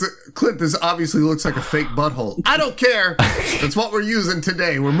 Clint, this obviously looks like a fake butthole. I don't care. That's what we're using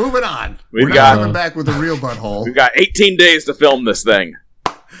today. We're moving on. We're not coming back with a real butthole. We've got 18 days to film this thing.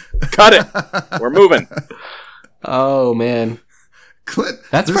 Cut it. We're moving. Oh, man. Clint,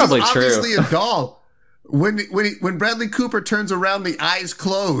 that's probably true. Obviously a doll. When Bradley Cooper turns around, the eyes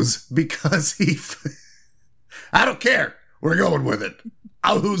close because he... I don't care. We're going with it.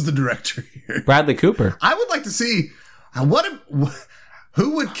 Who's the director here? Bradley Cooper. I would like to see...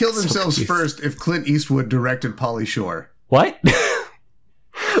 Who would kill themselves first if Clint Eastwood directed Pauly Shore? What?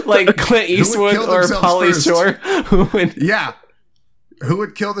 Like Clint Eastwood or Pauly Shore? Who would? Yeah. Who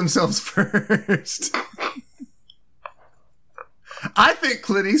would kill themselves first? I think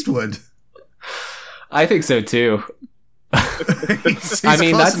Clint Eastwood. I think so too. I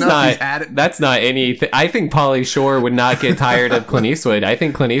mean, that's not anything. I think Pauly Shore would not get tired of Clint Eastwood. I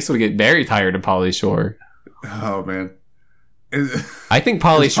think Clint Eastwood would get very tired of Pauly Shore. Oh man. I think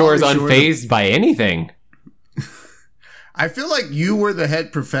Pauly Shore is unfazed by anything. I feel like you were the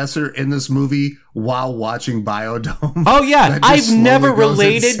head professor in this movie while watching Biodome. Oh yeah, I've never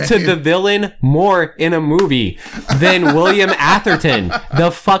related to the villain more in a movie than William Atherton.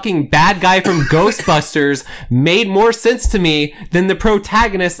 The fucking bad guy from Ghostbusters made more sense to me than the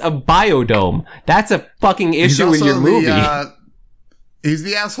protagonist of Biodome. That's a fucking issue in your movie. He's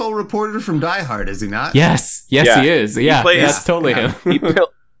the asshole reporter from Die Hard, is he not? Yes, yeah. He is. Yeah, that's totally him.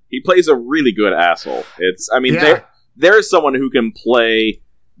 He plays a really good asshole. There is someone who can play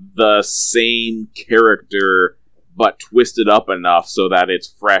the same character, but twist it up enough so that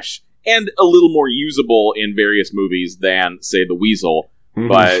it's fresh and a little more usable in various movies than, say, the Weasel. Mm-hmm.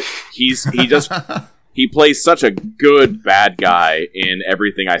 But he plays such a good bad guy in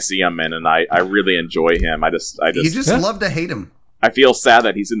everything I see him in, and I really enjoy him. You just love to hate him. I feel sad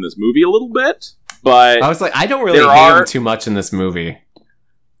that he's in this movie a little bit, but I was like, I don't really hate him too much in this movie.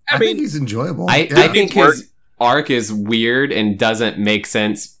 I think he's enjoyable. I think his arc is weird and doesn't make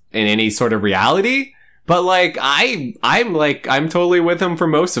sense in any sort of reality. But like, I'm totally with him for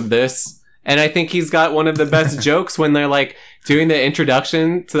most of this. And I think he's got one of the best jokes when they're like doing the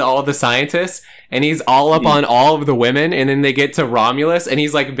introduction to all the scientists and he's all up on all of the women and then they get to Romulus and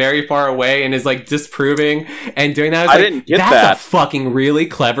he's like very far away and is like disproving and doing that. I didn't get that. That's a fucking really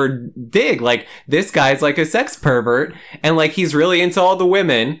clever dig. Like this guy's like a sex pervert and like he's really into all the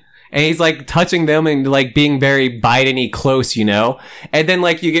women. And he's like touching them and like being very Biden-y close, you know? And then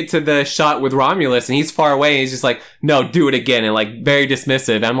like you get to the shot with Romulus and he's far away and he's just like, no, do it again. And like very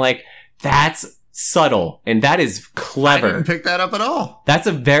dismissive. And I'm like, that's subtle and that is clever. I didn't pick that up at all. That's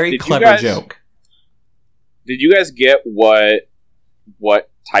a very clever joke. Did you guys get what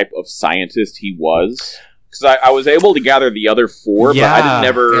type of scientist he was? Because I was able to gather the other four, but I didn't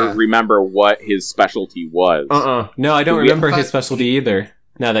never remember what his specialty was. No, I don't remember his specialty either.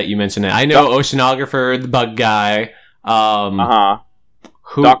 Now that you mention it, I know oceanographer, the bug guy.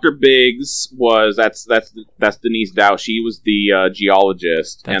 Dr. Biggs was that's Denise Dow. She was the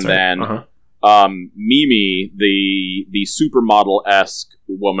geologist, that's and right. Then Mimi, the supermodel-esque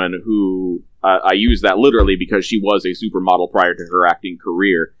woman who I use that literally because she was a supermodel prior to her acting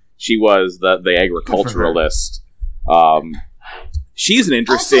career. She was the agriculturalist. She's an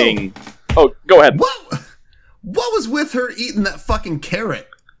interesting. Also, go ahead. What was with her eating that fucking carrot?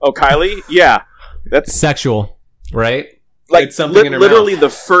 Oh, Kylie? Yeah. That's sexual, right? Like it's something in her literally mouth.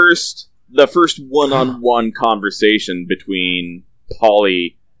 the first one-on-one conversation between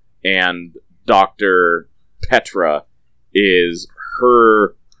Pauly and Dr. Petra is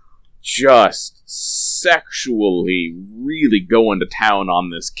her just sexually really going to town on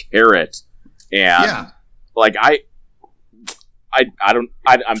this carrot. And like I'm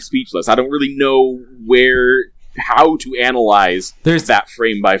speechless. I don't really know how to analyze that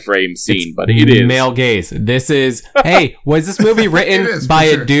frame by frame scene, but it is male gaze. This is hey, was this movie written by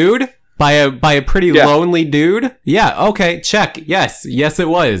a dude? By a pretty lonely dude? Yeah, okay, check. Yes, it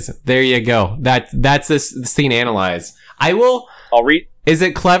was. There you go. That's this scene analyzed. I'll read. Is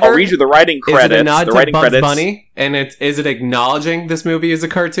it clever? I'll read you the writing credits. Is it a nod to Bugs credits. Bunny? And is it acknowledging this movie is a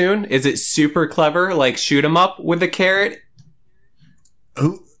cartoon? Is it super clever? Like shoot 'em up with a carrot?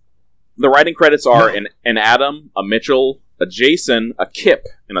 Ooh. The writing credits are an Adam, a Mitchell, a Jason, a Kip,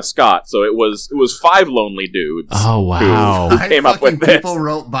 and a Scott. So it was 5 lonely dudes. Oh wow! Who came up with this? People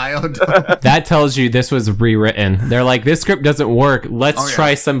wrote Biodome. That tells you this was rewritten. They're like, this script doesn't work. Let's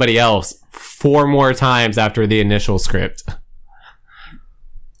try somebody else 4 more times after the initial script.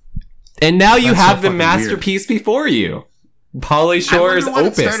 And now you have the masterpiece before you. Pauly Shore's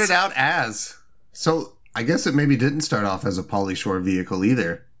opus. It started out as. So I guess it maybe didn't start off as a Pauly Shore vehicle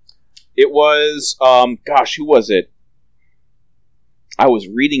either. It was, who was it? I was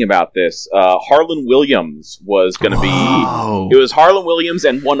reading about this. Harlan Williams was going to be... It was Harlan Williams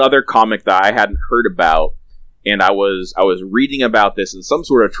and one other comic that I hadn't heard about. And I was reading about this in some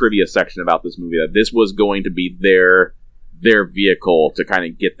sort of trivia section about this movie, that this was going to be their vehicle to kind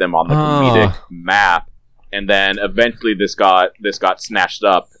of get them on the comedic map. And then eventually this got snatched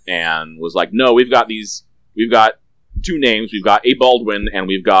up and was like, no, we've got two names. We've got Abe Baldwin and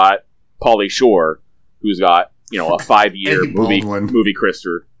we've got Pauly Shore, who's got, a 5-year movie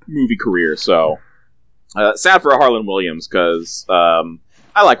career. So sad for Harlan Williams, because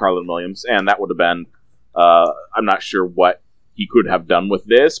I like Harlan Williams, and that would have been I'm not sure what he could have done with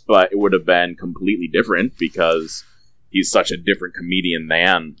this, but it would have been completely different because he's such a different comedian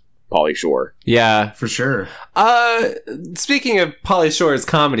than Pauly Shore. Yeah, for sure. Speaking of Pauly Shore's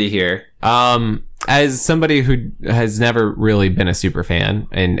comedy here, as somebody who has never really been a super fan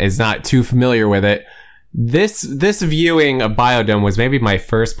and is not too familiar with it, this viewing of Biodome was maybe my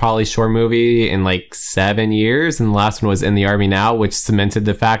first Pauly Shore movie in like 7 years, and the last one was In the Army Now, which cemented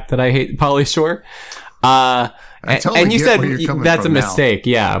the fact that I hate Pauly Shore. And you said that's a mistake,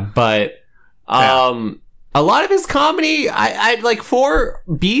 yeah, but a lot of his comedy, I like 4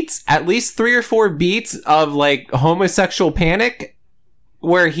 beats, at least 3 or 4 beats of like homosexual panic,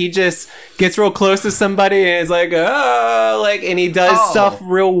 where he just gets real close to somebody and is like, and he does stuff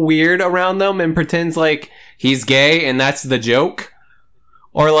real weird around them and pretends like he's gay and that's the joke.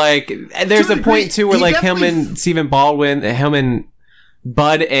 Or like, there's a point too where like him and Stephen Baldwin, him and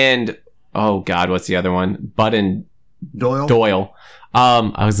Bud and, oh God, what's the other one? Bud and Doyle.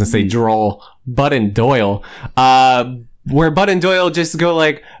 I was gonna say Droll. Bud and Doyle. Where Bud and Doyle just go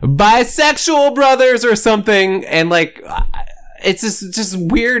like, bisexual brothers or something, and like, it's just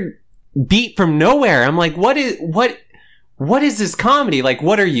weird beat from nowhere. I'm like, what is this comedy? Like,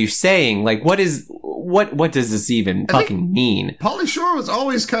 what are you saying? Like, what does this even fucking mean? Pauly Shore was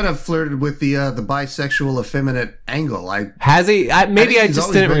always kind of flirted with the bisexual effeminate angle. Has he? Maybe I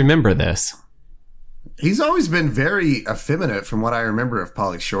just didn't remember this. He's always been very effeminate from what I remember of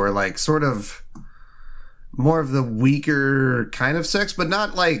Pauly Shore, like sort of more of the weaker kind of sex, but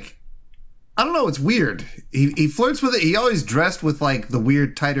not like, I don't know, it's weird. He flirts with it. He always dressed with like the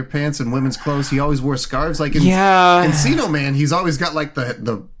weird tighter pants and women's clothes. He always wore scarves. Like in Encino Man, he's always got like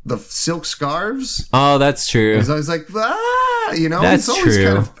the silk scarves. Oh, that's true. He's always like, that's he's always true.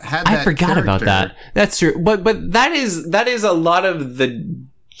 Kind of had that I forgot character. About that. That's true. But that is a lot of the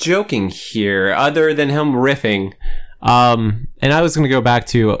joking here, other than him riffing. And I was going to go back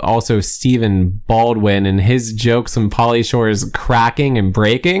to also Stephen Baldwin and his jokes on Pauly Shore's cracking and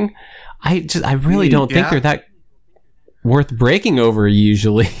breaking. I really don't think they're that worth breaking over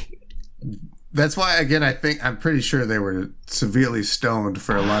usually. That's why, again, I'm pretty sure they were severely stoned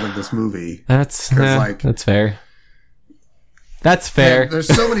for a lot of this movie. That's fair. That's fair. Man, there's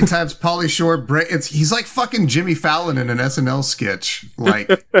so many times Pauly Shore he's like fucking Jimmy Fallon in an SNL sketch.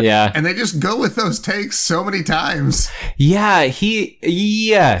 Like, yeah. And they just go with those takes so many times. Yeah, Jimmy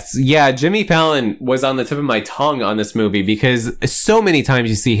Fallon was on the tip of my tongue on this movie because so many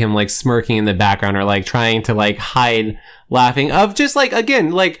times you see him like smirking in the background or like trying to like hide laughing of just like, again,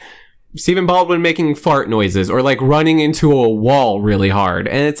 like Stephen Baldwin making fart noises or like running into a wall really hard.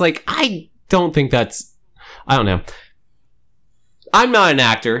 And it's like, I don't know. I'm not an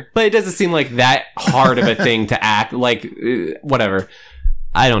actor, but it doesn't seem like that hard of a thing to act. Like, whatever.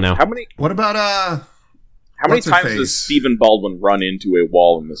 I don't know. How many times does Stephen Baldwin run into a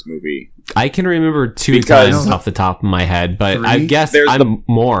wall in this movie? I can remember 2 times off the top of my head, but 3? I guess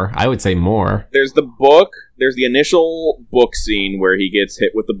more. I would say more. There's the book. There's the initial book scene where he gets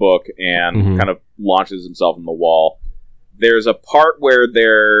hit with the book and kind of launches himself in the wall. There's a part where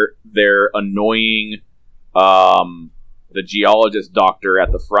they're annoying the geologist doctor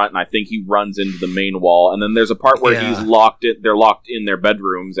at the front, and I think he runs into the main wall. And then there's a part where they're locked in their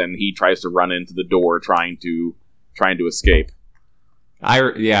bedrooms, and he tries to run into the door, trying to escape.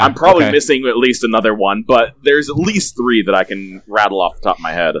 I'm probably missing at least another one, but there's at least 3 that I can rattle off the top of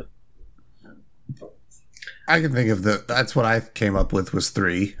my head. I can think of that's what I came up with was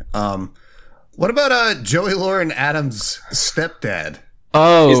 3. What about Joey Lauren Adams' stepdad?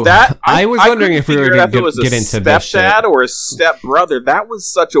 Oh, is that? I was wondering if we were going to get into this shit. Stepdad or a stepbrother? That was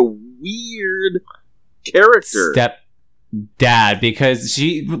such a weird character. Stepdad, because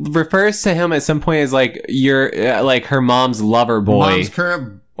she refers to him at some point as like like her mom's lover boy,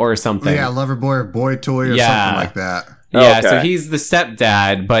 or something. Yeah, lover boy or boy toy or something like that. Yeah, okay. So he's the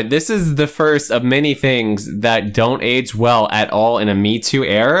stepdad, but this is the first of many things that don't age well at all in a Me Too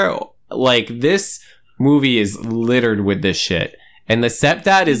era. Like, this movie is littered with this shit. And the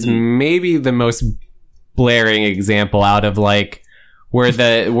stepdad is maybe the most blaring example out of like where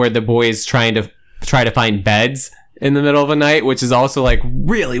the boys try to find beds in the middle of the night, which is also like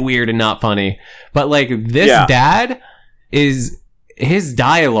really weird and not funny. But like this dad his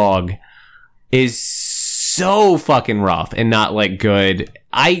dialogue is so fucking rough and not like good.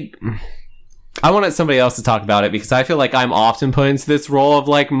 I wanted somebody else to talk about it because I feel like I'm often put into this role of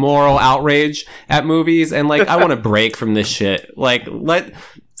like moral outrage at movies, and like I want to break from this shit. Like let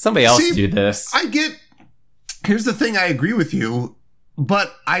somebody else do this. Here's the thing, I agree with you,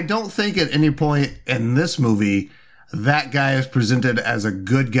 but I don't think at any point in this movie that guy is presented as a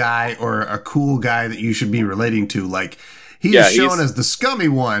good guy or a cool guy that you should be relating to. Like, he is shown as the scummy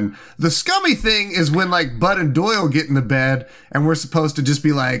one. The scummy thing is when, like, Bud and Doyle get in the bed and we're supposed to just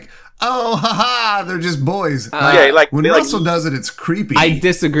be like, oh, haha, they're just boys. When Russell does it, it's creepy. I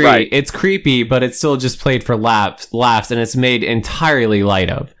disagree. Right. It's creepy, but it's still just played for laughs, and it's made entirely light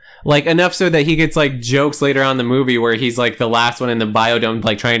of. Like, enough so that he gets, like, jokes later on in the movie where he's, like, the last one in the biodome,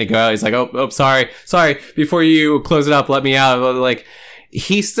 like, trying to go out. He's like, oh, sorry. Before you close it up, let me out. Like,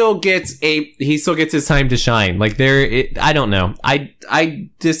 he still gets his time to shine. Like, I don't know. I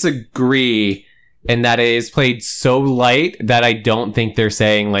disagree in that it is played so light that I don't think they're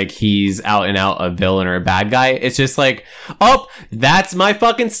saying, like, he's out and out a villain or a bad guy. It's just like, oh, that's my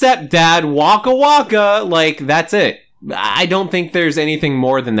fucking stepdad. Waka waka. Like, that's it. I don't think there's anything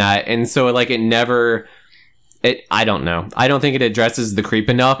more than that. And so, like, I don't know. I don't think it addresses the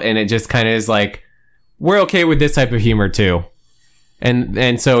creep enough, and it just kind of is like, we're okay with this type of humor too.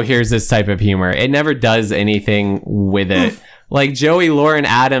 And so here's this type of humor. It never does anything with it. Like, Joey Lauren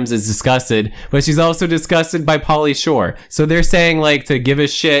Adams is disgusted, but she's also disgusted by Pauly Shore. So they're saying, like, to give a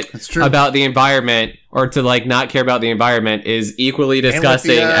shit about the environment or to, like, not care about the environment is equally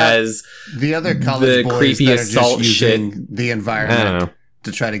disgusting as the other college boys creepy that are assault just using shit. The environment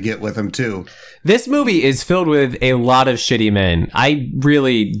to try to get with them too. This movie is filled with a lot of shitty men. I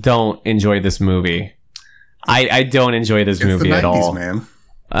really don't enjoy this movie. I don't enjoy this movie the 90s, at all, man.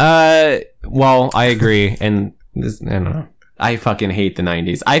 Well, I agree, and I don't know. I fucking hate the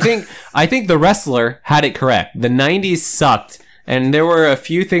 90s. I think The Wrestler had it correct. The 90s sucked, and there were a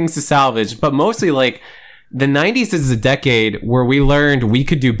few things to salvage, but mostly, like, the 90s is a decade where we learned we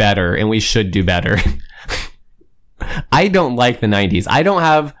could do better, and we should do better. I don't like the 90s. I don't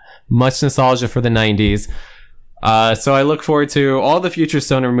have much nostalgia for the 90s. So I look forward to all the future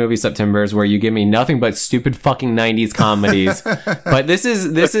Stoner movie Septembers where you give me nothing but stupid fucking 90s comedies. But this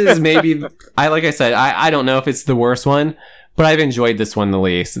is maybe, like I said, I don't know if it's the worst one, but I've enjoyed this one the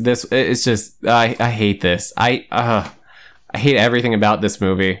least. This, it's just, I hate this. I hate everything about this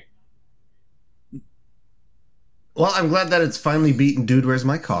movie. Well, I'm glad that it's finally beaten Dude, Where's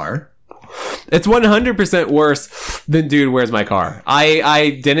My Car? It's 100% worse than Dude, Where's My Car?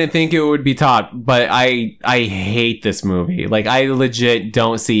 I didn't think it would be top, but I hate this movie. Like, I legit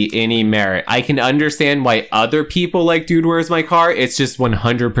don't see any merit. I can understand why other people like Dude, Where's My Car? It's just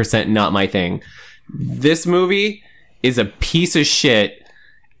 100% not my thing. This movie is a piece of shit.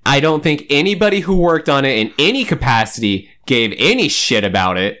 I don't think anybody who worked on it in any capacity gave any shit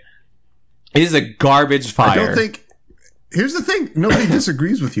about it. It is a garbage fire. I don't think... Here's the thing. Nobody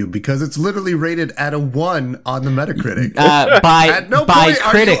disagrees with you because it's literally rated at a 1 on the Metacritic. By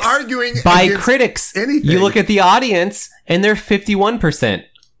critics. Are you arguing by critics. Anything. You look at the audience and they're 51%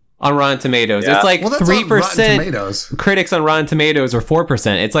 on Rotten Tomatoes. Yeah. It's like 3%. Critics on Rotten Tomatoes are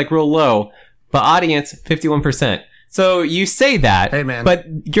 4%. It's like real low. But audience, 51%. So you say that, hey, man. But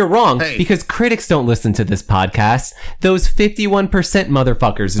you're wrong because critics don't listen to this podcast. Those 51%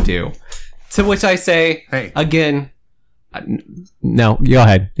 motherfuckers do. To which I say, again... No, go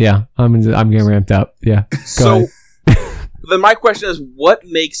ahead. Yeah, I'm getting ramped up. Yeah. So then my question is, what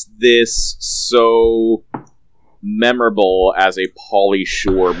makes this so memorable as a Pauly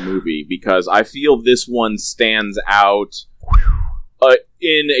Shore movie? Because I feel this one stands out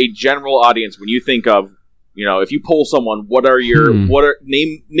in a general audience. When you think of, if you poll someone,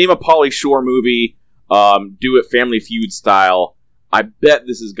 name a Pauly Shore movie, do it Family Feud style. I bet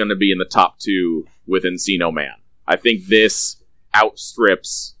this is going to be in the top 2 with Encino Man. I think this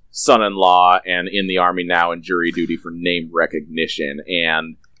outstrips Son-in-Law and In the Army Now and Jury Duty for name recognition.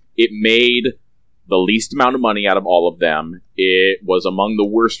 And it made the least amount of money out of all of them. It was among the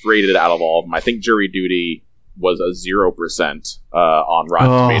worst rated out of all of them. I think Jury Duty was a 0% on Rotten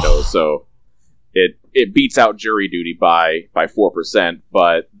Tomatoes. So it beats out Jury Duty by 4%.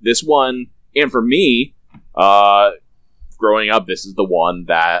 But this one, and for me, growing up, this is the one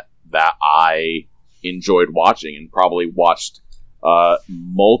that I enjoyed watching and probably watched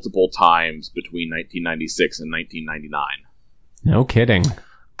multiple times between 1996 and 1999. No kidding.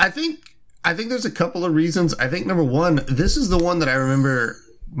 I think I think there's a couple of reasons. I think number one, this is the one that I remember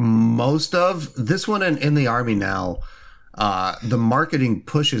most of. This one and In the Army Now, the marketing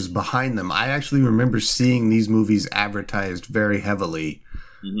pushes behind them. I actually remember seeing these movies advertised very heavily.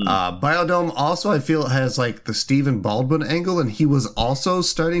 Biodome also, I feel, has like the Stephen Baldwin angle, and he was also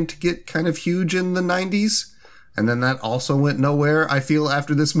starting to get kind of huge in the 90s. And then that also went nowhere, I feel,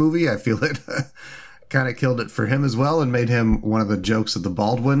 after this movie. I feel it kind of killed it for him as well and made him one of the jokes of the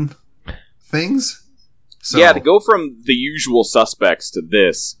Baldwin things. So, yeah, to go from The Usual Suspects to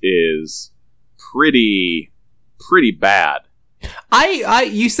this is pretty bad.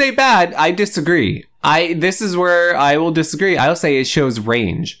 You say bad, I disagree. This is where I will disagree. I'll say it shows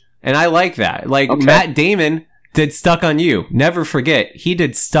range. And I like that. Like, okay. Matt Damon did Stuck on You. Never forget, he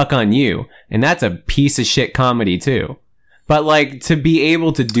did Stuck on You. And that's a piece of shit comedy, too. But, like, to be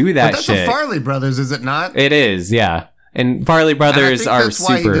able to do that that's shit... That's the Farley Brothers, is it not? It is, yeah. And Farley Brothers are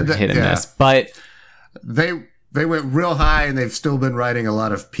super hit and miss. But... They went real high, and they've still been writing a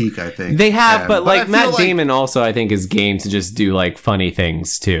lot of peak, I think. They have, but like Matt Damon also, I think, is game to just do like funny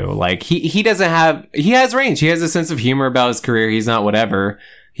things too. Like he doesn't have, he has range. He has a sense of humor about his career. He's not whatever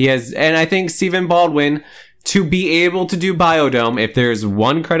he has. And I think Stephen Baldwin, to be able to do Biodome, if there's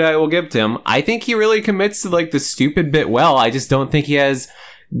one credit I will give to him, I think he really commits to like the stupid bit well. I just don't think he has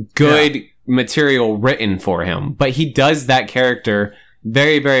good material written for him, but he does that character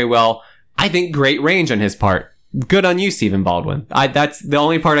very, very well. I think great range on his part. Good on you, Stephen Baldwin. That's the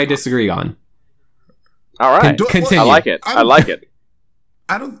only part I disagree on. All right. Continue. I like it. I like it.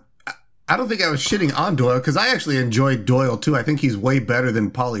 I don't think I was shitting on Doyle, because I actually enjoyed Doyle too. I think he's way better than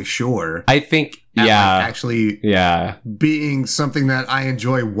Pauly Shore. I think, being something that I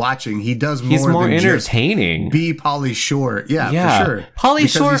enjoy watching. He does more. He's more than entertaining. Just be Pauly Shore. Yeah, for sure. Pauly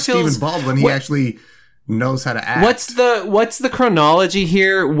Shore feels Stephen Baldwin. He actually knows how to act. What's the chronology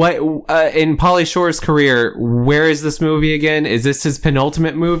here? What in Pauly Shore's career? Where is this movie again? Is this his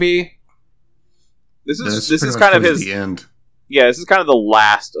penultimate movie? This is kind of his end. Yeah, this is kind of the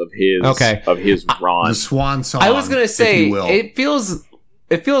last of his run. The swan song. I was gonna say it feels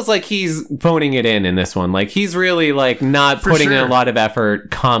like he's phoning it in this one. Like he's really like not putting in a lot of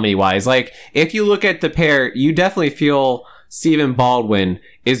effort comedy wise. Like if you look at the pair, you definitely feel Stephen Baldwin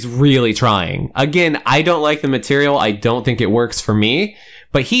is really trying. Again, I don't like the material. I don't think it works for me,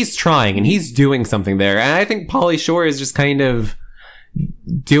 but he's trying and he's doing something there. And I think Pauly Shore is just kind of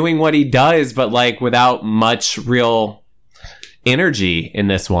doing what he does, but like without much real energy in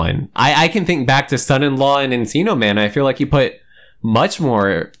this one. I can think back to Son-in-Law and Encino Man. I feel like he put much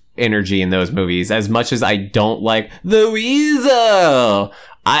more energy in those movies, as much as I don't like the Weasel.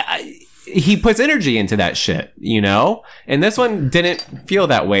 He puts energy into that shit, you know? And this one didn't feel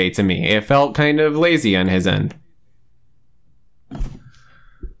that way to me. It felt kind of lazy on his end.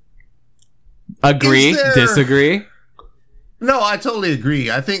 Agree? Disagree? No, I totally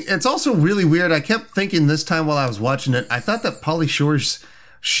agree. I think it's also really weird. I kept thinking this time while I was watching it, I thought that Pauly Shore's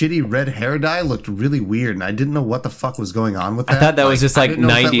shitty red hair dye looked really weird, and I didn't know what the fuck was going on with that. I thought that was just like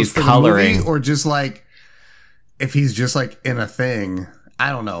 90s coloring. Or just like, if he's just like in a thing.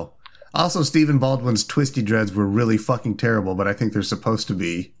 I don't know. Also, Stephen Baldwin's twisty dreads were really fucking terrible, but I think they're supposed to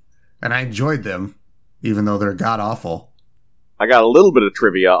be. And I enjoyed them, even though they're god-awful. I got a little bit of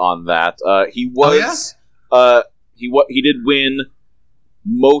trivia on that. He did win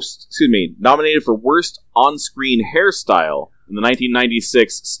nominated for Worst On-Screen Hairstyle in the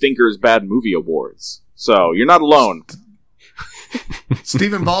 1996 Stinkers Bad Movie Awards. So, you're not alone.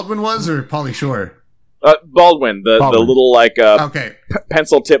 Stephen Baldwin was, or Pauly Shore? Baldwin, the little like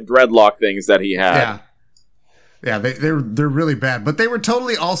pencil tip dreadlock things that he had. Yeah, they're really bad, but they were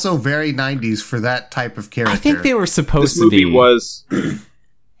totally also very 90s for that type of character. I think they were supposed to be. This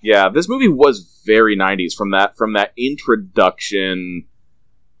movie was very 90s from that introduction.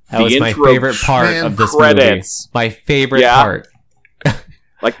 That was my favorite part of this credits. Movie. My favorite part.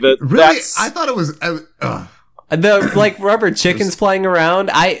 Like the really, I thought it was the like rubber chickens flying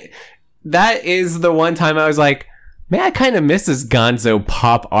around. That is the one time I was like, man, I kind of miss this gonzo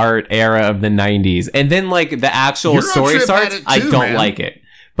pop art era of the 90s. And then, like, the actual story starts, I don't like it.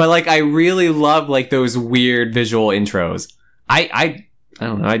 But, like, I really love, like, those weird visual intros. I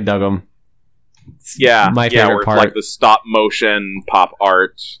don't know, I dug them. My favorite part. Like, the stop-motion pop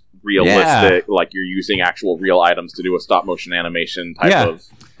art, realistic, like, you're using actual real items to do a stop-motion animation type of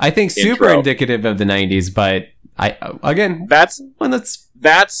I think super intro. Indicative of the 90s, but,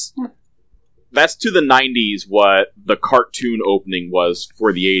 That's to the 90s what the cartoon opening was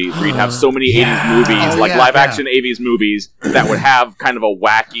for the 80s, where you'd have so many 80s movies, live-action 80s movies, that would have kind of a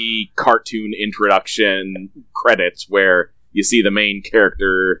wacky cartoon introduction credits where you see the main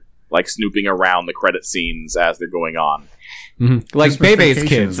character like snooping around the credit scenes as they're going on. Mm-hmm. Like Bebe's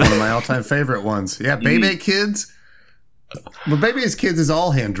Kids, one of my all-time favorite ones. Yeah, Bebe Kids. But Bebe's Kids is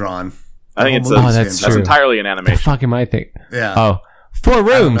all hand drawn. I think that's entirely an animation. The fuck am I thinking? Yeah. Oh, 4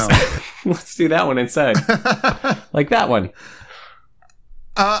 Rooms. Let's do that one instead. Like that one.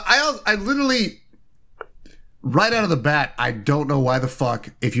 I literally, right out of the bat, I don't know why the fuck,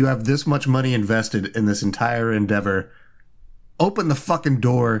 if you have this much money invested in this entire endeavor, open the fucking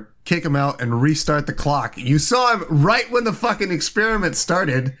door, kick him out, and restart the clock. You saw him right when the fucking experiment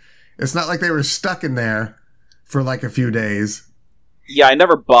started. It's not like they were stuck in there for like a few days. Yeah, I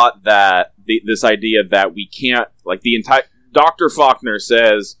never bought that, this idea that we can't, like the entire, Dr. Faulkner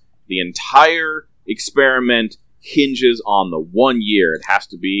says the entire experiment hinges on the 1 year. It has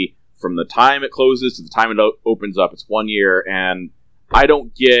to be from the time it closes to the time it opens up. It's 1 year, and I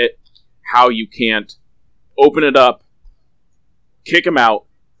don't get how you can't open it up, kick him out,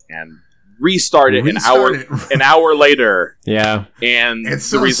 and restart it an hour later. Yeah. And it's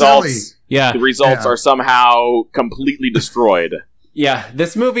so the results silly. Yeah. The results are somehow completely destroyed. Yeah,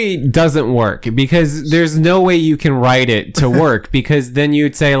 this movie doesn't work because there's no way you can write it to work because then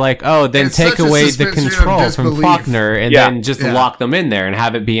you'd say like, oh, then It's take such a away the suspension of control from disbelief. Faulkner and Yeah. then just Yeah. lock them in there and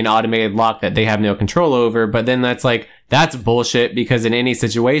have it be an automated lock that they have no control over. But then that's bullshit because in any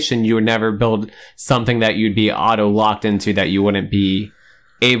situation you would never build something that you'd be auto locked into that you wouldn't be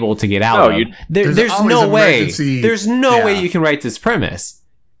able to get out of. There's always no way. emergency- There's no Yeah. way you can write this premise.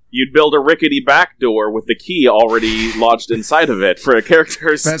 You'd build a rickety back door with the key already lodged inside of it for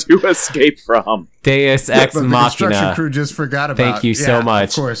characters to escape from. Deus Ex But the construction Machina. crew just forgot about. Thank you so much.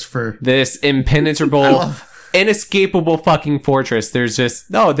 Of course, for This impenetrable, inescapable fucking fortress. There's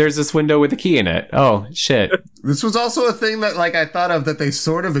this window with a key in it. Oh, shit. this was also a thing that like I thought of that they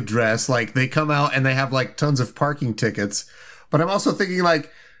sort of address. Like they come out and they have like tons of parking tickets, but I'm also thinking like,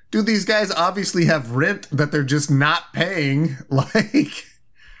 dude, these guys obviously have rent that they're just not paying. Like.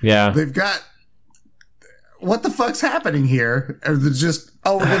 Yeah. They've got, what the fuck's happening here? Or they're just,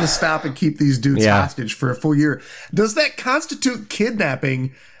 we're going to stop and keep these dudes hostage for a full year. Does that constitute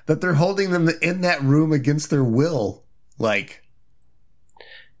kidnapping that they're holding them in that room against their will? Like,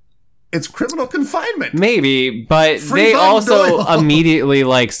 it's criminal confinement. Maybe, but Free they Bud also Doyle. immediately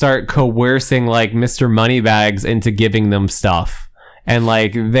like start coercing like Mr. Moneybags into giving them stuff. And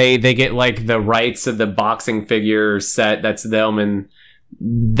like they get like the rights of the boxing figure set that's them and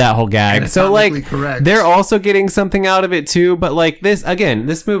that whole gag. So like correct. they're also getting something out of it too, but like this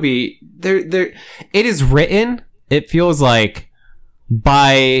movie it is written, it feels like,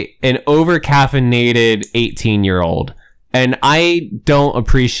 by an over caffeinated 18-year-old, and I don't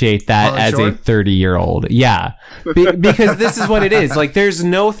appreciate that as a 30-year-old. Yeah. Because this is what it is. Like there's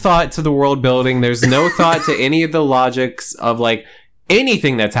no thought to the world building, there's no thought to any of the logics of like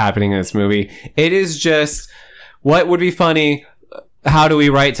anything that's happening in this movie. It is just what would be funny. How do we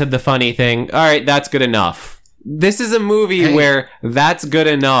write to the funny thing? All right, that's good enough. This is a movie where that's good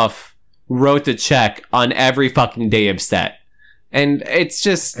enough wrote the check on every fucking day of set. And it's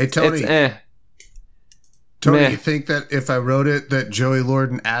just... Hey, Tony. It's, Tony, you think that if I wrote it that Joey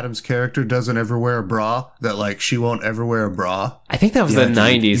Lord and Adam's character doesn't ever wear a bra, that like she won't ever wear a bra? I think that was the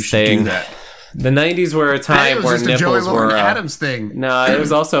 90s thing. The 90s were a time where nipples Joey Lord were... and Adam's thing. No, it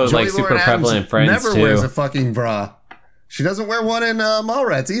was also like super prevalent in Friends never too. Wears a fucking bra. She doesn't wear one in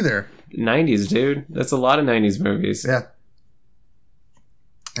Mallrats either. 90s, dude. That's a lot of 90s movies. Yeah.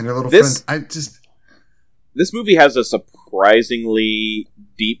 And her little This- friend. This movie has a surprisingly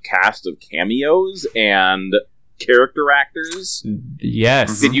deep cast of cameos and character actors.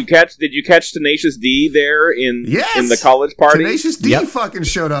 Yes. Did you catch Tenacious D there in the college party? Tenacious D fucking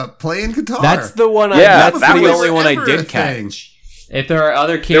showed up playing guitar. That's the one that that's the was only one I ever a did thing. catch. If there are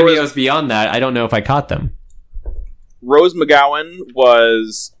other cameos beyond that, I don't know if I caught them. Rose McGowan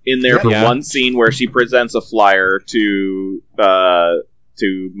was in there for Yeah. one scene where she presents a flyer to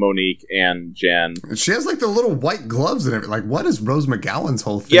Monique and Jen. And she has like the little white gloves and everything. Like, what is Rose McGowan's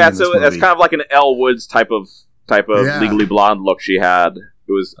whole thing? Yeah, in this so that's movie? kind of like an Elle Woods type of Yeah. Legally Blonde look she had.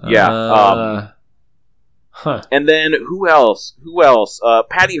 It was And then who else?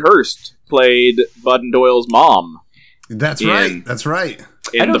 Patty Hearst played Bud and Doyle's mom. That's in- right. That's right.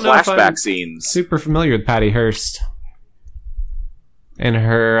 In I the don't know if flashback I'm scenes. Super familiar with Patty Hearst and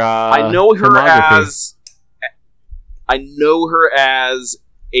her. I know her filmography. as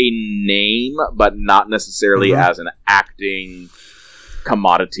a name, but not necessarily as an acting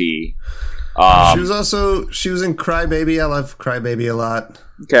commodity. She was in Crybaby. I love Crybaby a lot.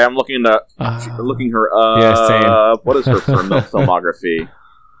 Okay, I'm looking her up. Yeah, same. What is her filmography?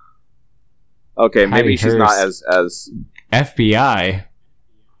 Okay, maybe Patty she's Hearst. not as FBI.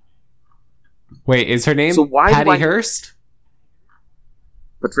 Wait, is her name Patty Hearst?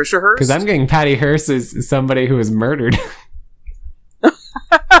 Patricia Hearst? Because I'm getting Patty Hearst as somebody who was murdered.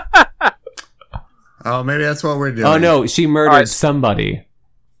 Oh, maybe that's what we're doing. Oh, no, she murdered somebody.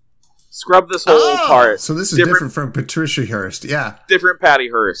 Scrub this whole part. So this is different from Patricia Hearst. Yeah. Different Patty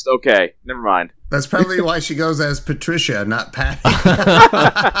Hearst. Okay, never mind. That's probably why she goes as Patricia, not Patty.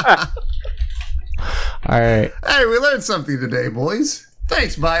 All right. Hey, we learned something today, boys.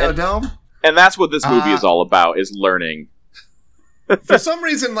 Thanks, Biodome. And that's what this movie is all about, is learning. For some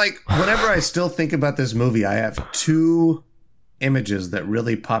reason, like, whenever I still think about this movie, I have two images that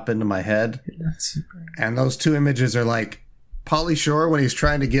really pop into my head. And those two images are like Pauly Shore when he's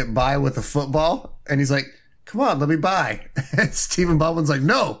trying to get by with a football, and he's like, come on, let me by. And Stephen Baldwin's like,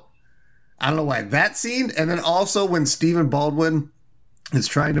 no. I don't know why. That scene, and then also when Stephen Baldwin is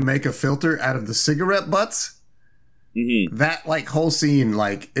trying to make a filter out of the cigarette butts. Mm-hmm. That like whole scene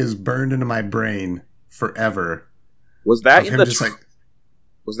like is burned into my brain forever. Was that in the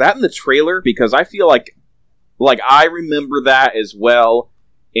was that in the trailer? Because I feel like I remember that as well,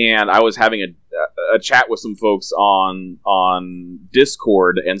 and I was having a chat with some folks on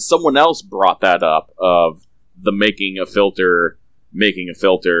Discord, and someone else brought that up of the making a filter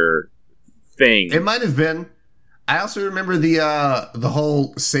thing. It might have been. I also remember the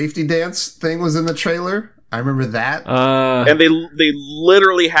whole safety dance thing was in the trailer. I remember that. And they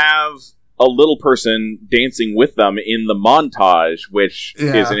literally have a little person dancing with them in the montage, which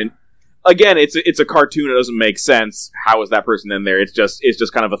isn't. Again, it's a cartoon. It doesn't make sense. How is that person in there? It's just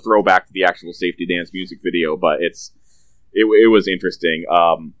kind of a throwback to the actual safety dance music video, but it was interesting.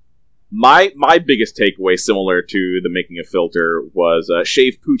 My biggest takeaway, similar to the making a filter, was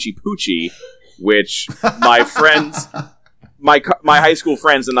Shave Poochie Poochie, which my friends, my high school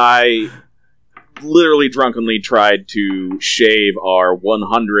friends and I literally drunkenly tried to shave our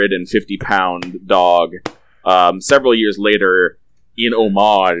 150-pound dog several years later in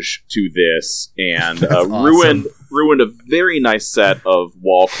homage to this, and ruined a very nice set of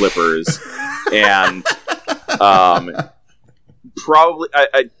wall clippers, and probably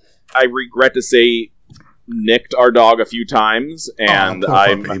I regret to say nicked our dog a few times, and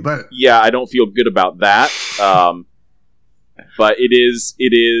I don't feel good about that. But it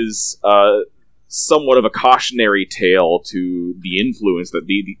is somewhat of a cautionary tale to the influence that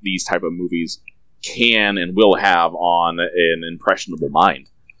these type of movies can and will have on an impressionable mind.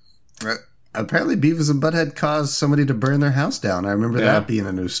 Apparently Beavis and Butthead caused somebody to burn their house down. I remember that being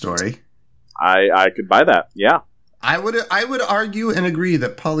a news story. I could buy that, yeah. I would argue and agree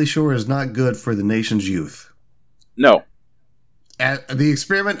that Pauly Shore is not good for the nation's youth. No. The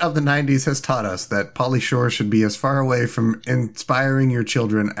experiment of the 90s has taught us that Pauly Shore should be as far away from inspiring your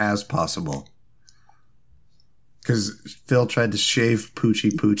children as possible. Because Phil tried to shave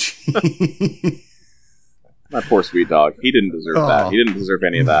Poochie Poochie. My poor sweet dog. He didn't deserve that. He didn't deserve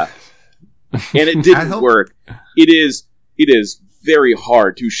any of that. And it didn't work. It is very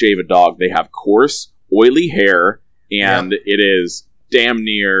hard to shave a dog. They have coarse, oily hair, and it is damn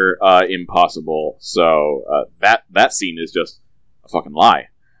near impossible. So that scene is just a fucking lie.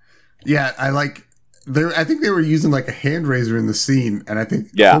 Yeah, I think they were using like a hand razor in the scene, and I think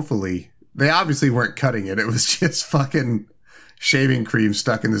hopefully they obviously weren't cutting it. It was just fucking shaving cream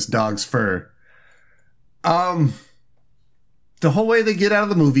stuck in this dog's fur. The whole way they get out of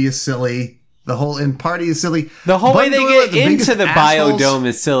the movie is silly. The whole in party is silly. The whole way they get into the biodome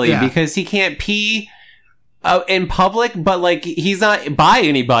is silly because he can't pee in public, but like he's not by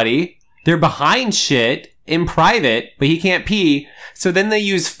anybody. They're behind shit in private, but he can't pee. So then they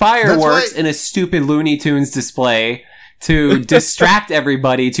use fireworks in a stupid Looney Tunes display to distract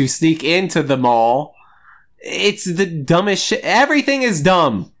everybody to sneak into the mall. It's the dumbest shit. Everything is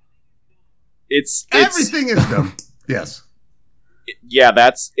dumb. Everything is dumb. Yes. Yeah,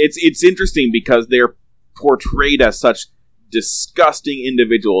 it's interesting because they're portrayed as such disgusting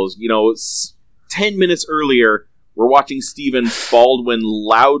individuals. 10 minutes earlier, we're watching Stephen Baldwin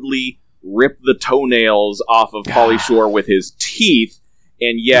loudly rip the toenails off of Pauly Shore with his teeth,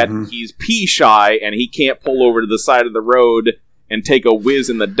 and yet he's pee shy and he can't pull over to the side of the road and take a whiz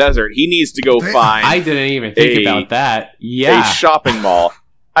in the desert. He needs to go find. I didn't even think about that. Yeah, a shopping mall.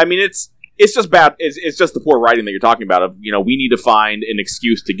 I mean, it's just bad. It's just the poor writing that you're talking about. Of we need to find an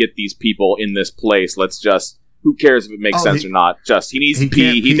excuse to get these people in this place. Let's just. Who cares if it makes sense or not? Just he needs to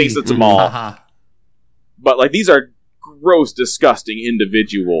pee. He thinks it's a mall. But like these are gross, disgusting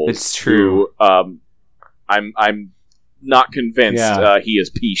individuals. It's true. I'm not convinced he is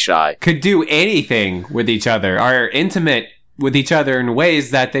pee shy. Could do anything with each other. Are intimate with each other in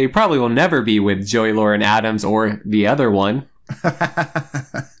ways that they probably will never be with Joey Lauren Adams or the other one.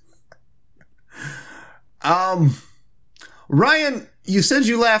 Ryan, you said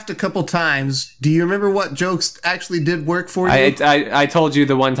you laughed a couple times. Do you remember what jokes actually did work for you? I told you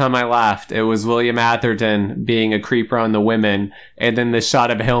the one time I laughed. It was William Atherton being a creeper on the women, and then the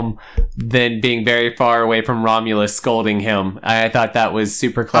shot of him then being very far away from Romulus scolding him. I thought that was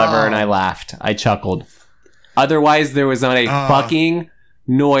super clever, and I laughed. I chuckled. Otherwise, there was not a fucking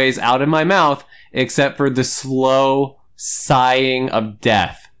noise out of my mouth except for the slow sighing of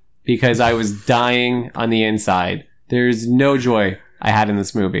death because I was dying on the inside. There's no joy I had in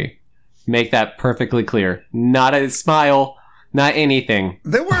this movie. Make that perfectly clear. Not a smile, not anything.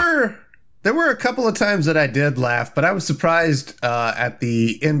 There were a couple of times that I did laugh, but I was surprised at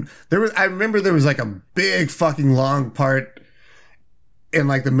the end. I remember there was like a big fucking long part in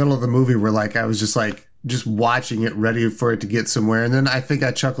like the middle of the movie where like I was just watching it, ready for it to get somewhere, and then I think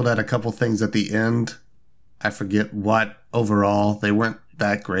I chuckled at a couple things at the end. I forget what. Overall, they weren't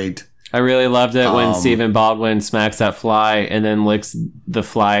that great. I really loved it when Stephen Baldwin smacks that fly and then licks the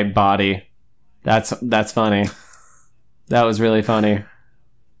fly body. That's funny. That was really funny.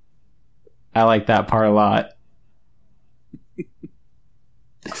 I like that part a lot.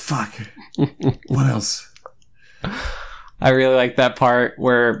 Fuck. What else? I really like that part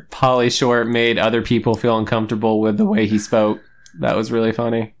where Pauly Shore made other people feel uncomfortable with the way he spoke. That was really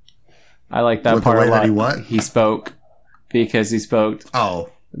funny. I like that part a lot. He spoke because he spoke.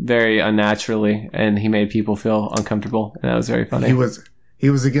 Very unnaturally, and he made people feel uncomfortable, and that was very funny. He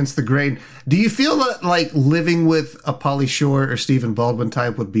was against the grain. Do you feel that like living with a Pauly Shore or Stephen Baldwin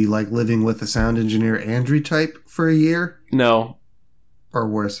type would be like living with a sound engineer Andrew type for a year? No. Or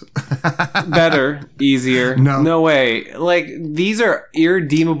worse? Better, easier. No way. Like, these are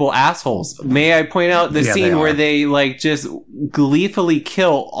irredeemable assholes. May I point out the scene where they like just gleefully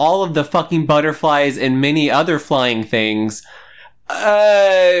kill all of the fucking butterflies and many other flying things for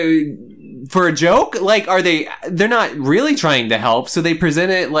a joke? Like, they're not really trying to help, so they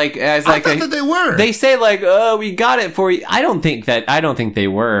present it like as like I thought that they were. They say like, "Oh, we got it for you." I don't think they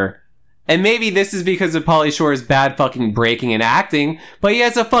were. And maybe this is because of Pauly Shore's bad fucking breaking and acting, but he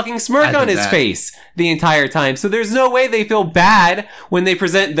has a fucking smirk on his face the entire time. So there's no way they feel bad when they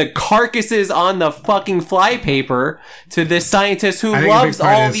present the carcasses on the fucking flypaper to this scientist who loves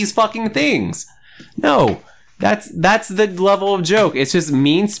all these fucking things. No. That's the level of joke. It's just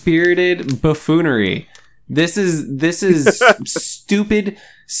mean-spirited buffoonery. This is stupid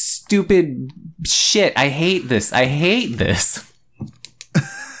shit. I hate this.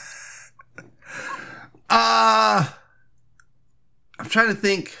 I'm trying to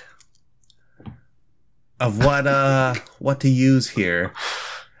think of what to use here.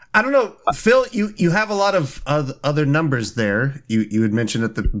 I don't know, Phil. You have a lot of other numbers there. You had mentioned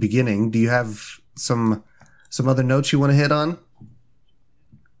at the beginning. Do you have some other notes you want to hit on?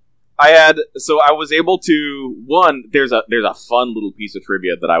 I was able to there's a fun little piece of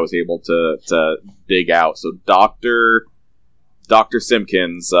trivia that I was able to dig out. So Dr.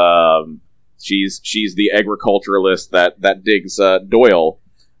 Simpkins, she's the agriculturalist that digs Doyle.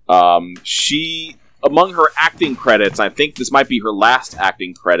 She, among her acting credits, I think this might be her last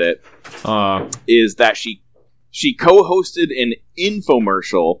acting credit, is that she co-hosted an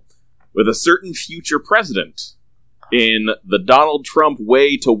infomercial with a certain future president in the Donald Trump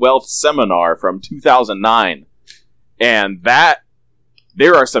Way to Wealth seminar from 2009. And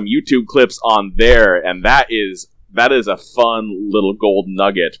there are some YouTube clips on there, and that is a fun little gold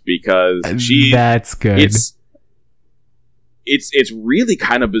nugget because that's good. It's really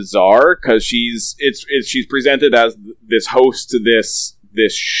kind of bizarre because she's presented as this host to this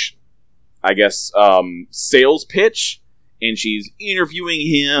sales pitch, and she's interviewing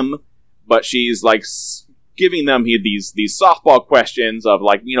him, but she's like giving them these softball questions of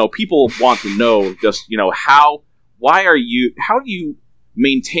like, people want to know just, how do you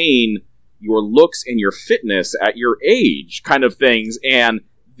maintain your looks and your fitness at your age kind of things. And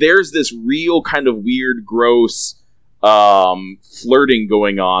there's this real kind of weird, gross flirting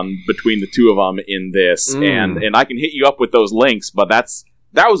going on between the two of them in this. And I can hit you up with those links, but that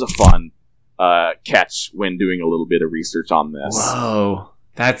was a fun catch when doing a little bit of research on this. Whoa,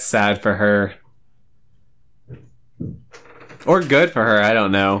 that's sad for her. Or good for her, I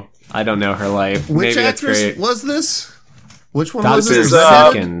don't know. I don't know her life. Which Maybe actress was this? Which one Dr. was this?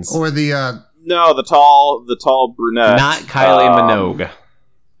 Simpkins. Or the No, the tall brunette. Not Kylie Minogue.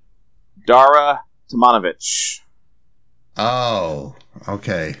 Dara Tomanovic. Oh,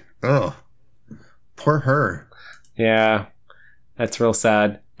 okay. Oh, poor her. Yeah, that's real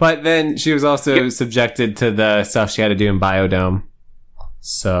sad. But then she was also subjected to the stuff she had to do in Biodome.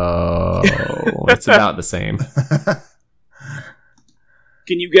 So it's about the same.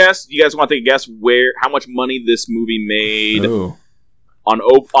 Can you guess? You guys want to take a guess how much money this movie made on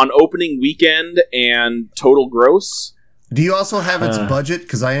opening weekend and total gross? Do you also have its budget?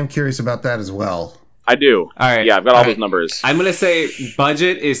 Because I am curious about that as well. I do. All right. Yeah, I've got all those numbers. I'm gonna say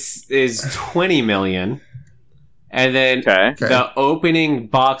budget is $20 million, and then the opening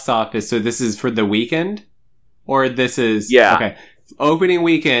box office. So this is for the weekend, or this is okay. Opening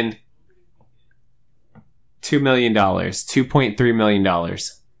weekend, $2 million, $2.3 million.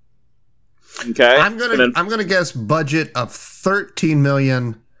 Okay, I'm gonna guess budget of $13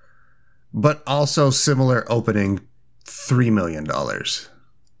 million, but also similar opening, $3 million.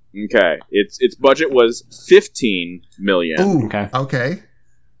 Okay, its budget was $15 million. Ooh, okay.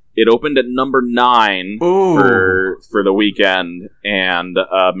 It opened at number 9 for the weekend and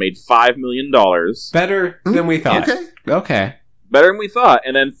made $5 million. Better than we thought. Okay. Better than we thought,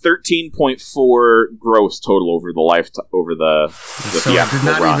 and then 13.4 gross total over the so it did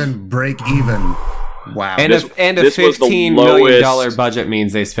not even break even. Wow. And a $15 million budget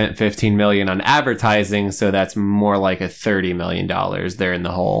means they spent $15 million on advertising, so that's more like a $30 million they're in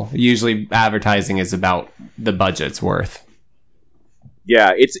the hole. Usually advertising is about the budget's worth.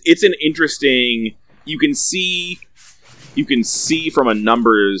 Yeah, it's an interesting, you can see from a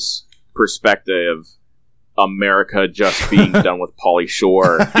numbers perspective America just being done with Pauly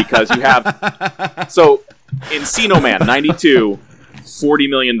Shore, because you have so Encino Man 92 $40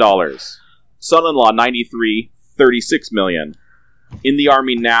 million. Son-in-Law 93, $36 million. In the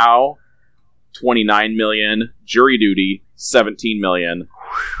Army Now, $29 million. Jury Duty, $17 million.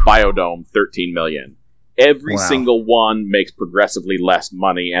 Biodome, $13 million. Every single one makes progressively less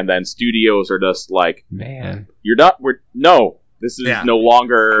money, and then studios are just like, man, you're not. This is no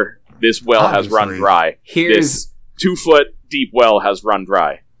longer. This well has run dry. This 2-foot deep well has run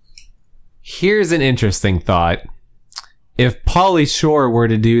dry. Here's an interesting thought. If Pauly Shore were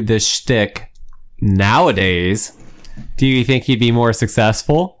to do this shtick nowadays, do you think he'd be more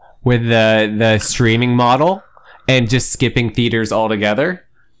successful with the streaming model and just skipping theaters altogether?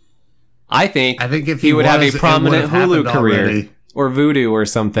 I think if he would have a prominent Hulu career already. Or Vudu or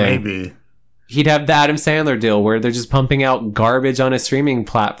something. Maybe. He'd have the Adam Sandler deal where they're just pumping out garbage on a streaming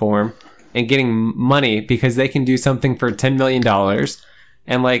platform and getting money because they can do something for $10 million,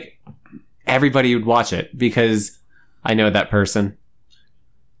 and like everybody would watch it because I know that person.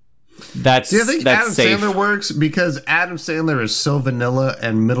 Do you think Adam safe. Sandler works because Adam Sandler is so vanilla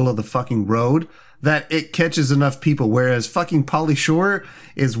and middle of the fucking road that it catches enough people, whereas fucking Pauly Shore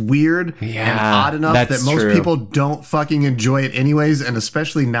is weird and odd enough that most people don't fucking enjoy it anyways, and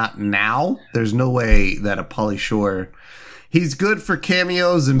especially not now. There's no way that a Pauly Shore... He's good for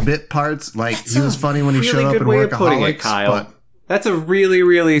cameos and bit parts. Like, he was funny when he showed up in Workaholics. But that's a really,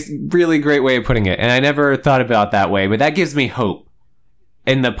 really, really great way of putting it, and I never thought about that way, but that gives me hope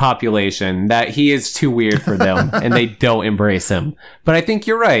in the population that he is too weird for them and they don't embrace him. But I think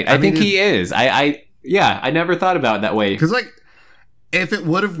you're right. I think he is. I never thought about it that way. Because, like, if it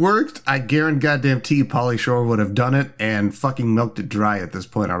would have worked, I guarantee Pauly Shore would have done it and fucking milked it dry at this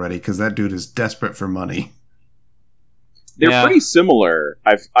point already, because that dude is desperate for money. They're pretty similar,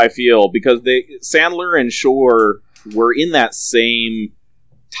 I feel, because Sandler and Shore were in that same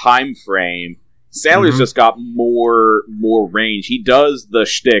time frame. Sandler's just got more range. He does the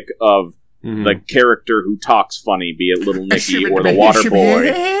shtick of the character who talks funny, be it Little Nicky or the Water Boy.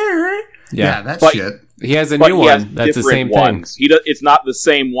 Yeah, that shit. He has a new one that's the same thing. It's not the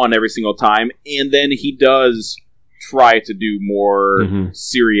same one every single time, and then he does try to do more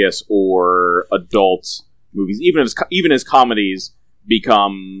serious or adult movies. Even his comedies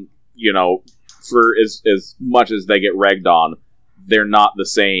become, for as much as they get ragged on, they're not the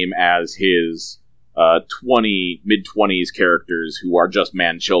same as his mid-20s characters who are just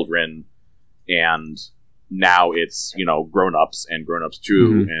man-children, and now it's, Grown Ups and Grown Ups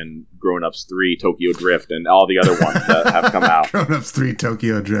 2 and Grown Ups 3 Tokyo Drift and all the other ones that have come out. Grown Ups 3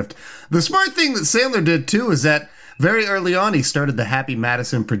 Tokyo Drift. The smart thing that Sandler did too is that very early on he started the Happy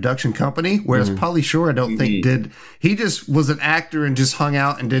Madison production company, whereas Pauly Shore I don't think did. He just was an actor and just hung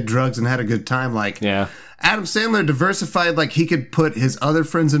out and did drugs and had a good time. Adam Sandler diversified, like he could put his other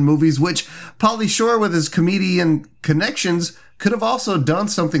friends in movies, which Pauly Shore with his comedian connections could have also done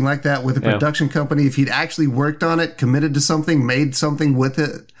something like that with a production company if he'd actually worked on it, committed to something, made something with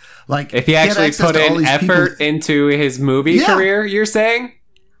it. Like if he actually put in effort into his movie career, you're saying?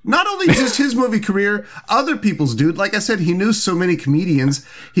 Not only just his movie career, other people's, dude. Like I said, he knew so many comedians.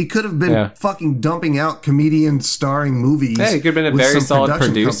 He could have been fucking dumping out comedians starring movies. Yeah, he could have been a very solid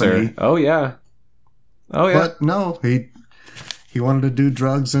producer. Company. Oh, yeah. But no, he wanted to do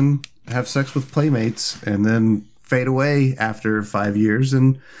drugs and have sex with playmates and then fade away after 5 years,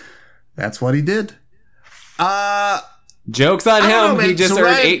 and that's what he did. Joke's on him. He just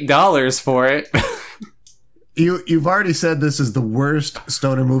earned $8 for it. You've already said this is the worst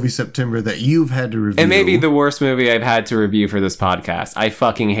stoner movie September that you've had to review. And maybe the worst movie I've had to review for this podcast. I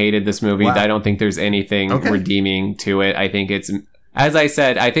fucking hated this movie. Wow. I don't think there's anything redeeming to it. I think it's, as I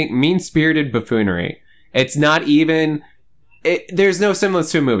said, I think mean-spirited buffoonery. It's not even... there's no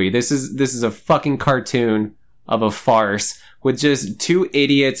semblance to a movie. This is a fucking cartoon of a farce with just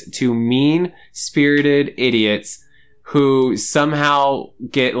two mean-spirited idiots who somehow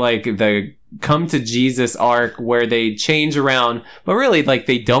get like the come to Jesus arc where they change around, but really like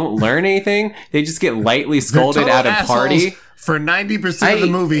they don't learn anything. They just get lightly scolded at a party for 90% of the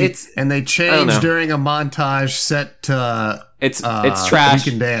movie, and they change during a montage set to it's trash.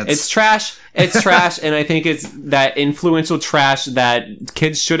 We Can Dance. It's trash. It's trash, and I think it's that influential trash that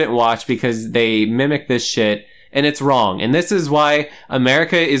kids shouldn't watch because they mimic this shit. And it's wrong. And this is why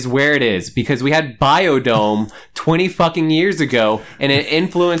America is where it is. Because we had Biodome 20 fucking years ago, and it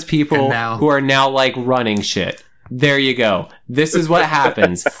influenced people who are now, like, running shit. There you go. This is what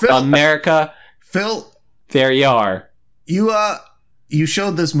happens. America. Phil. There you are. You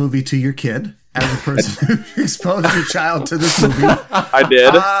showed this movie to your kid as a person who exposed your child to this movie. I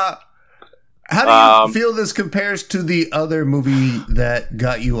did. How do you feel this compares to the other movie that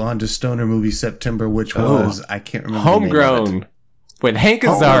got you onto Stoner Movie September, which was, I can't remember. Homegrown with Hank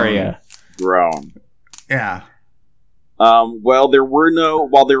Azaria. Grown. Yeah. While there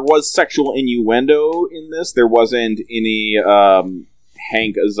was sexual innuendo in this, there wasn't any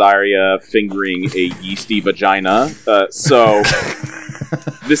Hank Azaria fingering a yeasty vagina. So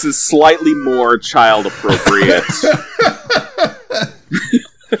this is slightly more child appropriate.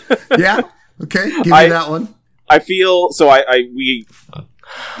 Yeah. Okay, give me that one. I feel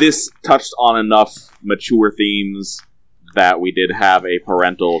this touched on enough mature themes that we did have a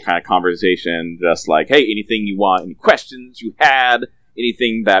parental kind of conversation, just like, hey, anything you want, any questions you had,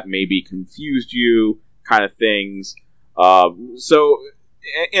 anything that maybe confused you, kind of things. So,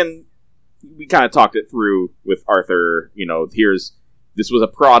 and we kind of talked it through with Arthur. You know, this was a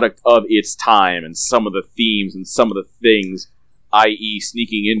product of its time, and some of the themes and some of the things, i.e.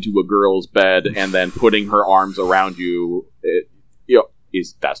 sneaking into a girl's bed and then putting her arms around you,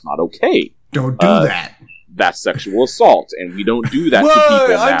 that's not okay. Don't do that. That's sexual assault, and we don't do that to people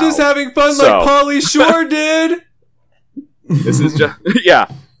now. I'm just having fun like Pauly Shore did. This is just... Yeah.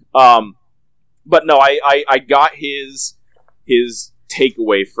 But no, I got his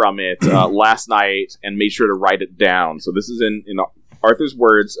takeaway from it last night and made sure to write it down. So this is in Arthur's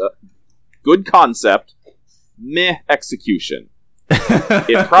words. Good concept, meh execution.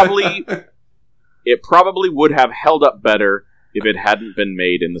 It probably would have held up better if it hadn't been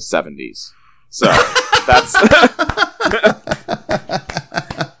made in the 70s. So that's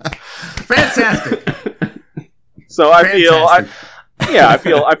fantastic. So I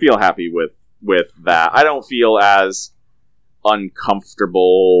feel happy with that. I don't feel as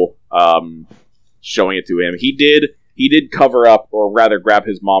uncomfortable showing it to him. He did cover up, or rather grab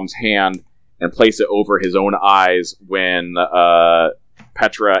his mom's hand and place it over his own eyes when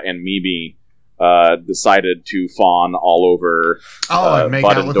Petra and Mimi decided to fawn all over and make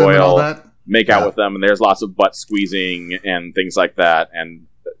Bud out and with Doyle. them and all that? Make out with them, and there's lots of butt squeezing and things like that, and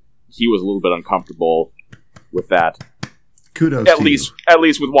he was a little bit uncomfortable with that. Kudos at least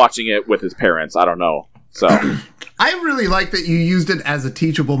with watching it with his parents. I don't know. So I really like that you used it as a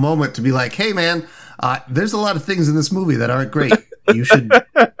teachable moment to be like, hey man, there's a lot of things in this movie that aren't great. You should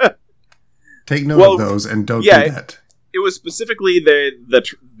take note of those and don't do that. It was specifically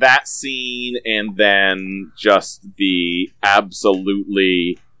that scene, and then just the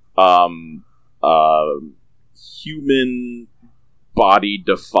absolutely human body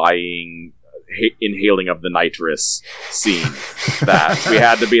defying inhaling of the nitrous scene. That we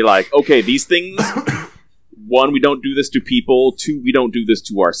had to be like, okay, these things. One, we don't do this to people. Two, we don't do this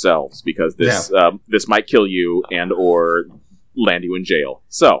to ourselves because this might kill you and or land you in jail.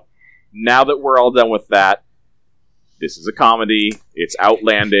 So now that we're all done with that. This is a comedy. It's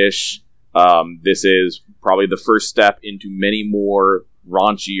outlandish. This is probably the first step into many more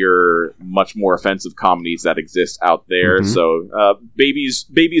raunchier, much more offensive comedies that exist out there. Mm-hmm. So,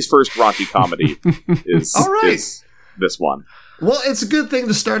 Baby's first raunchy comedy is, is this one. Well, it's a good thing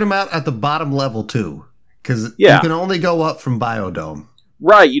to start him out at the bottom level, too. Because you can only go up from Biodome.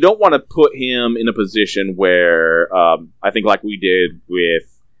 Right. You don't want to put him in a position where, I think like we did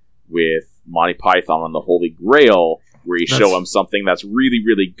with Monty Python on the Holy Grail, where you show him something that's really,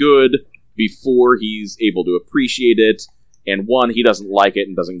 really good before he's able to appreciate it. And one, he doesn't like it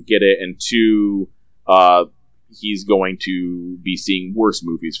and doesn't get it. And two, he's going to be seeing worse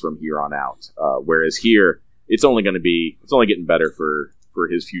movies from here on out. Whereas here, it's only getting better for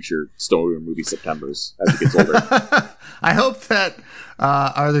his future stoner movie Septembers as he gets older. I hope that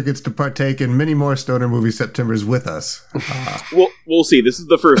Arthur gets to partake in many more stoner movie Septembers with us. We'll see. This is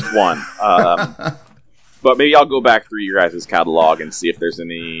the first one. But maybe I'll go back through your guys' catalog and see if there's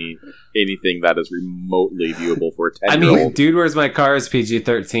anything that is remotely viewable for a 10-year-old. I mean, Dude, Where's My Car is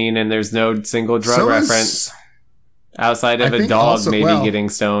PG-13, and there's no single drug reference outside of a dog getting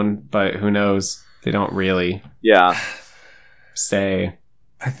stoned, but who knows? They don't really say.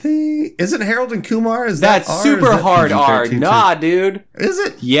 I think... Isn't Harold and Kumar? That's super hard R. Nah, dude. Is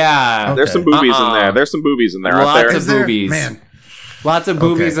it? Yeah. Okay. There's some boobies in there. There's some boobies in there. Lots of boobies. Man. Lots of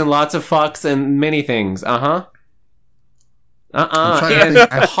boobies and lots of fucks and many things. And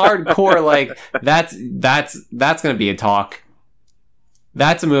hardcore, like, that's going to be a talk.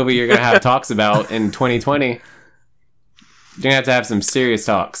 That's a movie you're going to have talks about in 2020. You're going to have some serious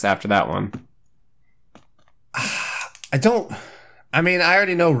talks after that one. I mean, I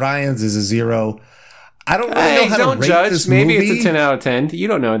already know Ryan's is a 0. I don't really know how to rate judge. this Maybe movie. It's a 10 out of 10. You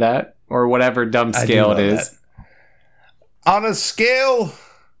don't know that. Or whatever dumb scale it is. That. On a scale,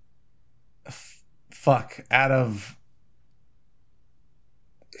 out of...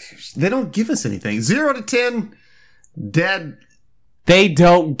 They don't give us anything. 0 to 10, dead... They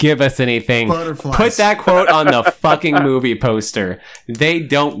don't give us anything. Butterflies. Put that quote on the fucking movie poster. They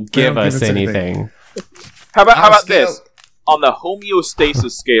don't give us anything. How about this? On the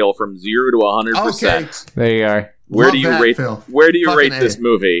homeostasis scale from 0 to 100%. There you are. Where do you rate this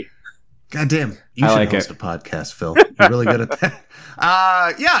movie? Goddamn. You should host a podcast, Phil. You're really good at that.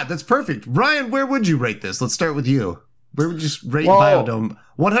 Yeah, that's perfect. Ryan, where would you rate this? Let's start with you. Where would you rate Biodome?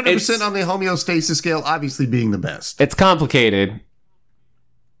 100% on the homeostasis scale, obviously being the best. It's complicated,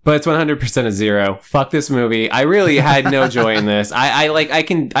 but it's 100% a 0. Fuck this movie. I really had no joy in this. I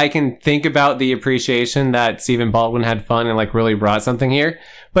can think about the appreciation that Stephen Baldwin had fun and like really brought something here.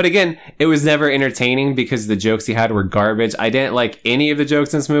 But again, it was never entertaining because the jokes he had were garbage. I didn't like any of the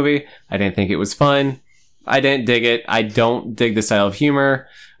jokes in this movie. I didn't think it was fun. I didn't dig it. I don't dig the style of humor.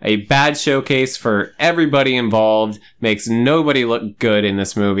 A bad showcase for everybody involved makes nobody look good in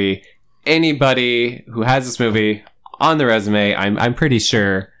this movie. Anybody who has this movie on the resume, I'm pretty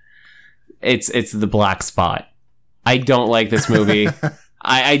sure it's the black spot. I don't like this movie.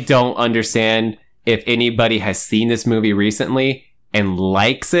 I don't understand if anybody has seen this movie recently and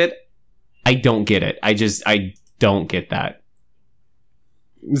likes it. I don't get it. I don't get that.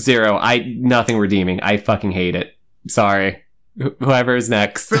 0. Nothing redeeming. I fucking hate it. Sorry. Whoever is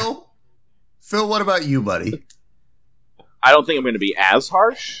next. Phil, what about you, buddy? I don't think I'm going to be as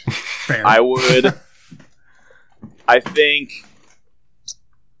harsh. Fair. I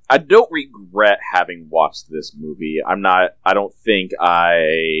don't regret having watched this movie. I don't think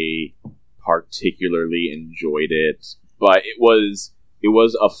I particularly enjoyed it, but it was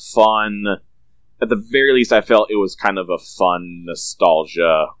a fun, at the very least I felt it was kind of a fun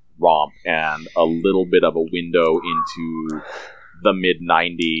nostalgia romp and a little bit of a window into the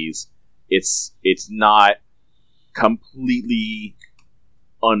mid-90s. It's not completely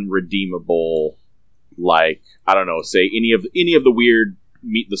unredeemable like, I don't know, say any of the weird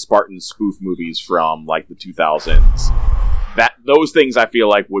Meet the Spartans spoof movies from like the 2000s. Those things I feel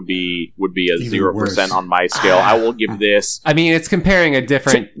like would be a 0% on my scale. I will give this. I mean, it's comparing a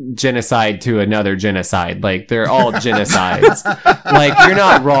different genocide to another genocide. Like, they're all genocides. Like, you're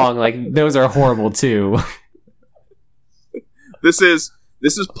not wrong. Like, those are horrible too. This is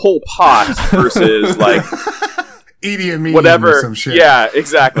Pol Pot versus like Idi Amin whatever. Or some shit. Yeah,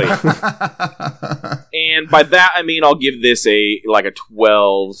 exactly. And by that I mean I'll give this a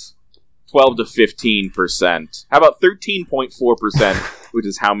 12 to 15%. How about 13.4%, which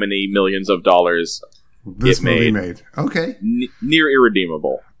is how many millions of dollars this movie made. Okay. Near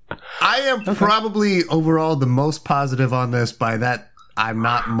irredeemable. I am probably overall the most positive on this. By that, I'm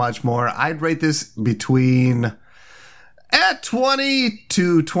not much more. I'd rate this between 20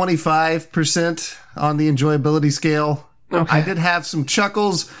 to 25% on the enjoyability scale. Okay. I did have some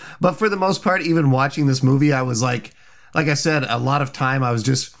chuckles, but for the most part, even watching this movie, I was like I said, a lot of time I was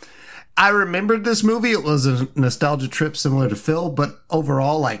just... I remembered this movie. It was a nostalgia trip similar to Phil, but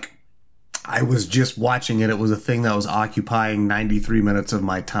overall, like, I was just watching it. It was a thing that was occupying 93 minutes of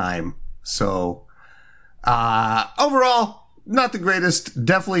my time. So, overall, not the greatest.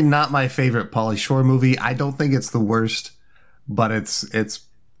 Definitely not my favorite Pauly Shore movie. I don't think it's the worst, but it's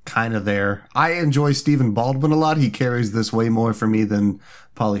kind of there. I enjoy Stephen Baldwin a lot. He carries this way more for me than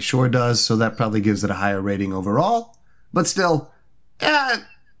Pauly Shore does, so that probably gives it a higher rating overall. But still,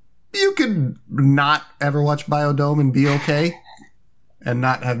 you could not ever watch Biodome and be okay and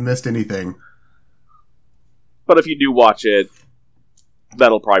not have missed anything. But if you do watch it,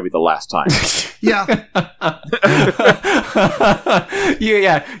 that'll probably be the last time. Yeah.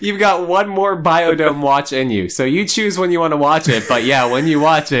 You've got one more Biodome watch in you. So you choose when you want to watch it. But yeah, when you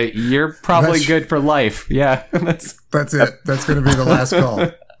watch it, you're probably good for life. Yeah. That's it. That's going to be the last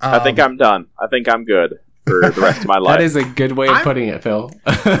call. I think I'm done. I think I'm good for the rest of my life. That is a good way of putting it, Phil.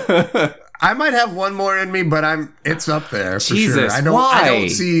 I might have one more in me, but it's up there for Jesus, sure. why? I don't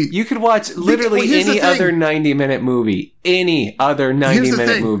see. You could watch literally any other 90-minute movie. Any other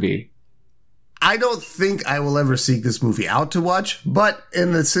 90-minute movie. I don't think I will ever seek this movie out to watch, but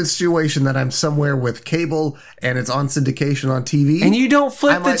in the situation that I'm somewhere with cable and it's on syndication on TV, and you don't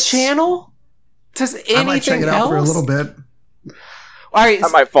flip the channel, does anything I might check it out for a little bit. All right, I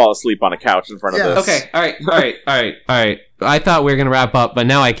might fall asleep on a couch in front of this. Okay, all right. I thought we were going to wrap up, but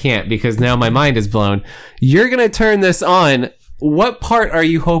now I can't because now my mind is blown. You're going to turn this on. What part are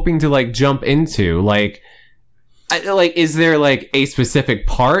you hoping to like jump into? Like, is there like a specific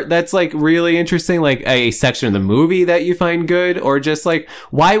part that's like really interesting? Like a section of the movie that you find good, or just like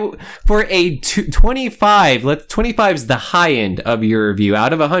why for a 25, 25 is the high end of your review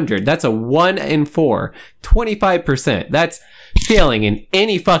out of 100. That's a 1 in 4, 25%. That's failing in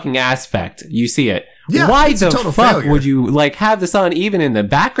any fucking aspect. You see it. Yeah, why the fuck failure. would you like have this on even in the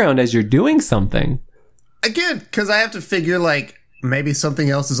background as you're doing something? Again, because I have to figure like maybe something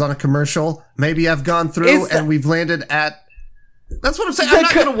else is on a commercial. Maybe I've gone through and we've landed at. That's what I'm saying. I'm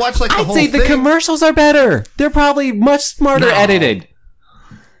not going to watch like the whole thing. I'd say the commercials are better. They're probably much smarter edited.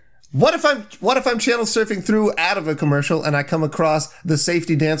 What if I'm channel surfing through out of a commercial and I come across the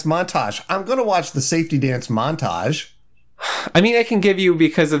safety dance montage? I'm going to watch the safety dance montage. I mean, I can give you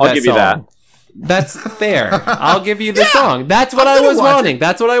because of I'll that give song. You that. That's fair. I'll give you the song. That's what I was wanting.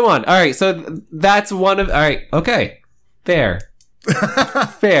 That's what I want. All right, so that's one of. All right, okay, fair.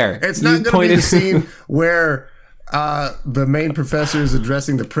 It's not going to be the scene where the main professor is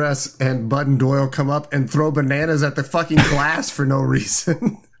addressing the press and Bud and Doyle come up and throw bananas at the fucking class for no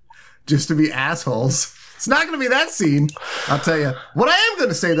reason, just to be assholes. It's not going to be that scene. I'll tell you. What I am going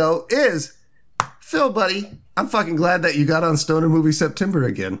to say though is, Phil, buddy, I'm fucking glad that you got on Stoner Movie September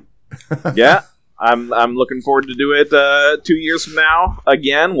again. Yeah, I'm looking forward to do it 2 years from now.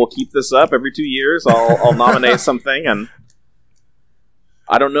 Again, we'll keep this up every 2 years. I'll nominate something, and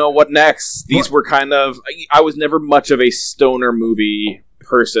I don't know what next. These were kind of. I was never much of a stoner movie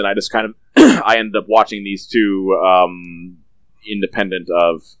person. I just kind of I ended up watching these two independent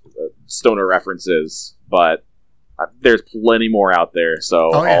of stoner references, but there's plenty more out there.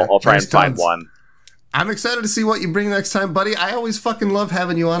 So I'll try and find one. I'm excited to see what you bring next time, buddy. I always fucking love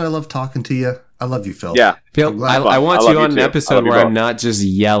having you on. I love talking to you. I love you, Phil. Yeah. Phil, I want you on an episode where I'm not just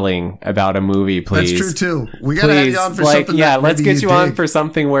yelling about a movie, please. That's true, too. We gotta have you on for something let's get you on for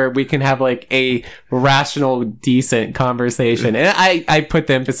something where we can have, like, a rational, decent conversation. And I put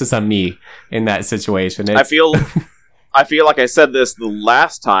the emphasis on me in that situation. I feel like I said this the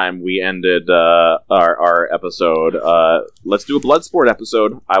last time we ended our episode. Let's do a Bloodsport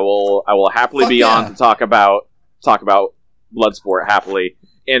episode. I will happily be on to talk about Bloodsport happily.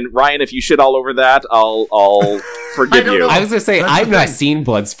 And Ryan, if you shit all over that, I'll forgive you. I was gonna say I've not seen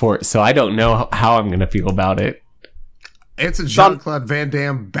Bloodsport, so I don't know how I'm gonna feel about it. It's a Jean-Claude Van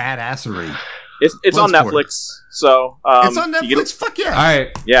Damme badassery. It's on Netflix, so it's on Netflix. Fuck yeah! All right,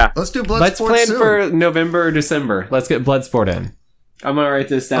 yeah. Let's do Bloodsport. Let's plan for November or December. Let's get Bloodsport in. I'm gonna write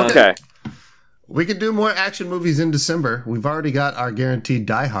this down. Okay. We could do more action movies in December. We've already got our guaranteed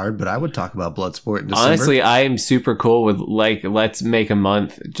Die Hard, but I would talk about Bloodsport in December. Honestly, I am super cool with, like, let's make a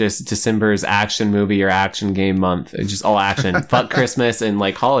month just December's action movie or action game month. It's just all action. Fuck Christmas and,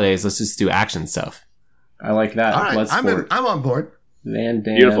 like, holidays. Let's just do action stuff. I like that. All right, I'm on board. Van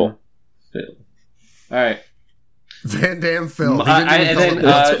Damme. Beautiful. Phil. All right. Van Damme film.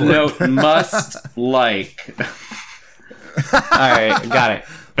 Must like. All right, got it.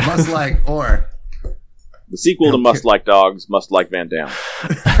 Must like or the sequel to Must Like Dogs, Must Like Van Damme.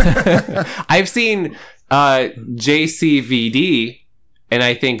 I've seen JCVD, and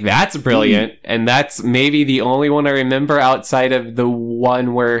I think that's brilliant. And that's maybe the only one I remember outside of the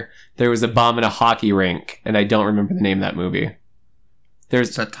one where there was a bomb in a hockey rink, and I don't remember the name of that movie.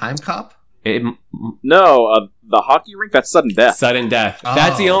 Is that Time Cop? No, the hockey rink. That's Sudden Death. Sudden Death. Oh.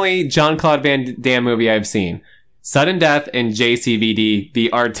 That's the only Jean-Claude Van Damme movie I've seen. Sudden Death and JCVD,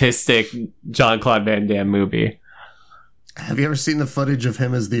 the artistic Jean-Claude Van Damme movie. Have you ever seen the footage of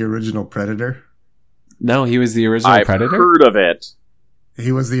him as the original Predator? No, he was the original Predator? I've heard of it.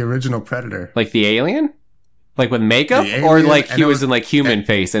 He was the original Predator. Like the alien? Like with makeup? Or like he was in like human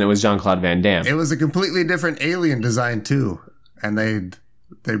face and it was Jean-Claude Van Damme? It was a completely different alien design too. And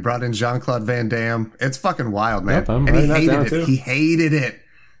they brought in Jean-Claude Van Damme. It's fucking wild, man. And he hated it. Too. He hated it.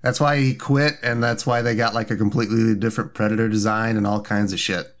 That's why he quit, and that's why they got like a completely different Predator design and all kinds of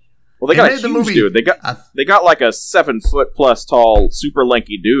shit. Well, they got a huge dude. They got like a 7-foot+ tall, super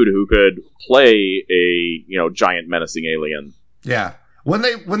lanky dude who could play a giant menacing alien. Yeah. When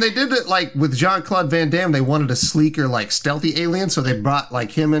they did it like with Jean-Claude Van Damme, they wanted a sleeker, like stealthy alien, so they brought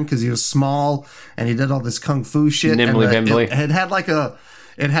like him in because he was small and he did all this kung fu shit. Nimbly bimbly.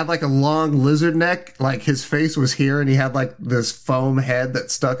 It had like a long lizard neck, like his face was here, and he had like this foam head that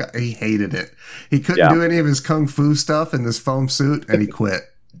stuck. He hated it. He couldn't do any of his kung fu stuff in this foam suit, and he quit.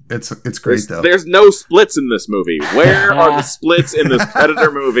 It's great though. There's no splits in this movie. Where are the splits in this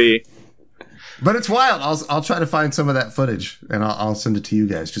Predator movie? But it's wild. I'll try to find some of that footage and I'll send it to you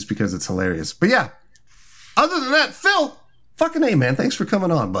guys just because it's hilarious. But yeah, other than that, Phil, fucking A, man. Thanks for coming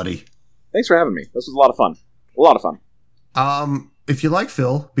on, buddy. Thanks for having me. This was a lot of fun. A lot of fun. If you like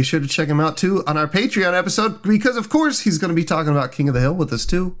Phil, be sure to check him out too on our Patreon episode because of course he's going to be talking about King of the Hill with us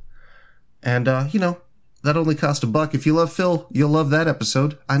too. And that only costs $1. If you love Phil, you'll love that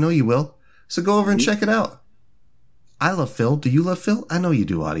episode. I know you will. So go over and check it out. I love Phil. Do you love Phil? I know you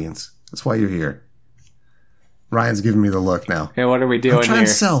do, audience. That's why you're here. Ryan's giving me the look now. Hey, what are we doing I'm trying here?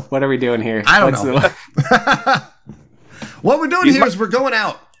 to sell. What are we doing here? I don't know. What we're doing here is we're going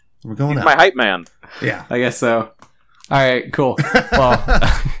out. We're going out. My hype man. Yeah. I guess so. All right, cool. Well,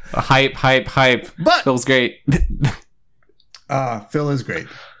 hype. But Phil's great. Phil is great.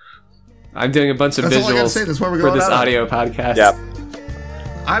 I'm doing a bunch of That's all I gotta visuals say. That's why we're for going this out. audio podcast. Yep.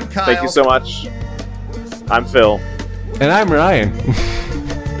 I'm Kyle. Thank you so much. I'm Phil. And I'm Ryan.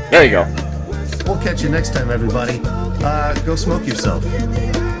 There you go. We'll catch you next time, everybody. Go smoke yourself.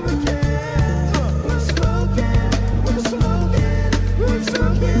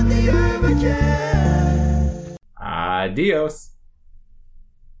 Adios.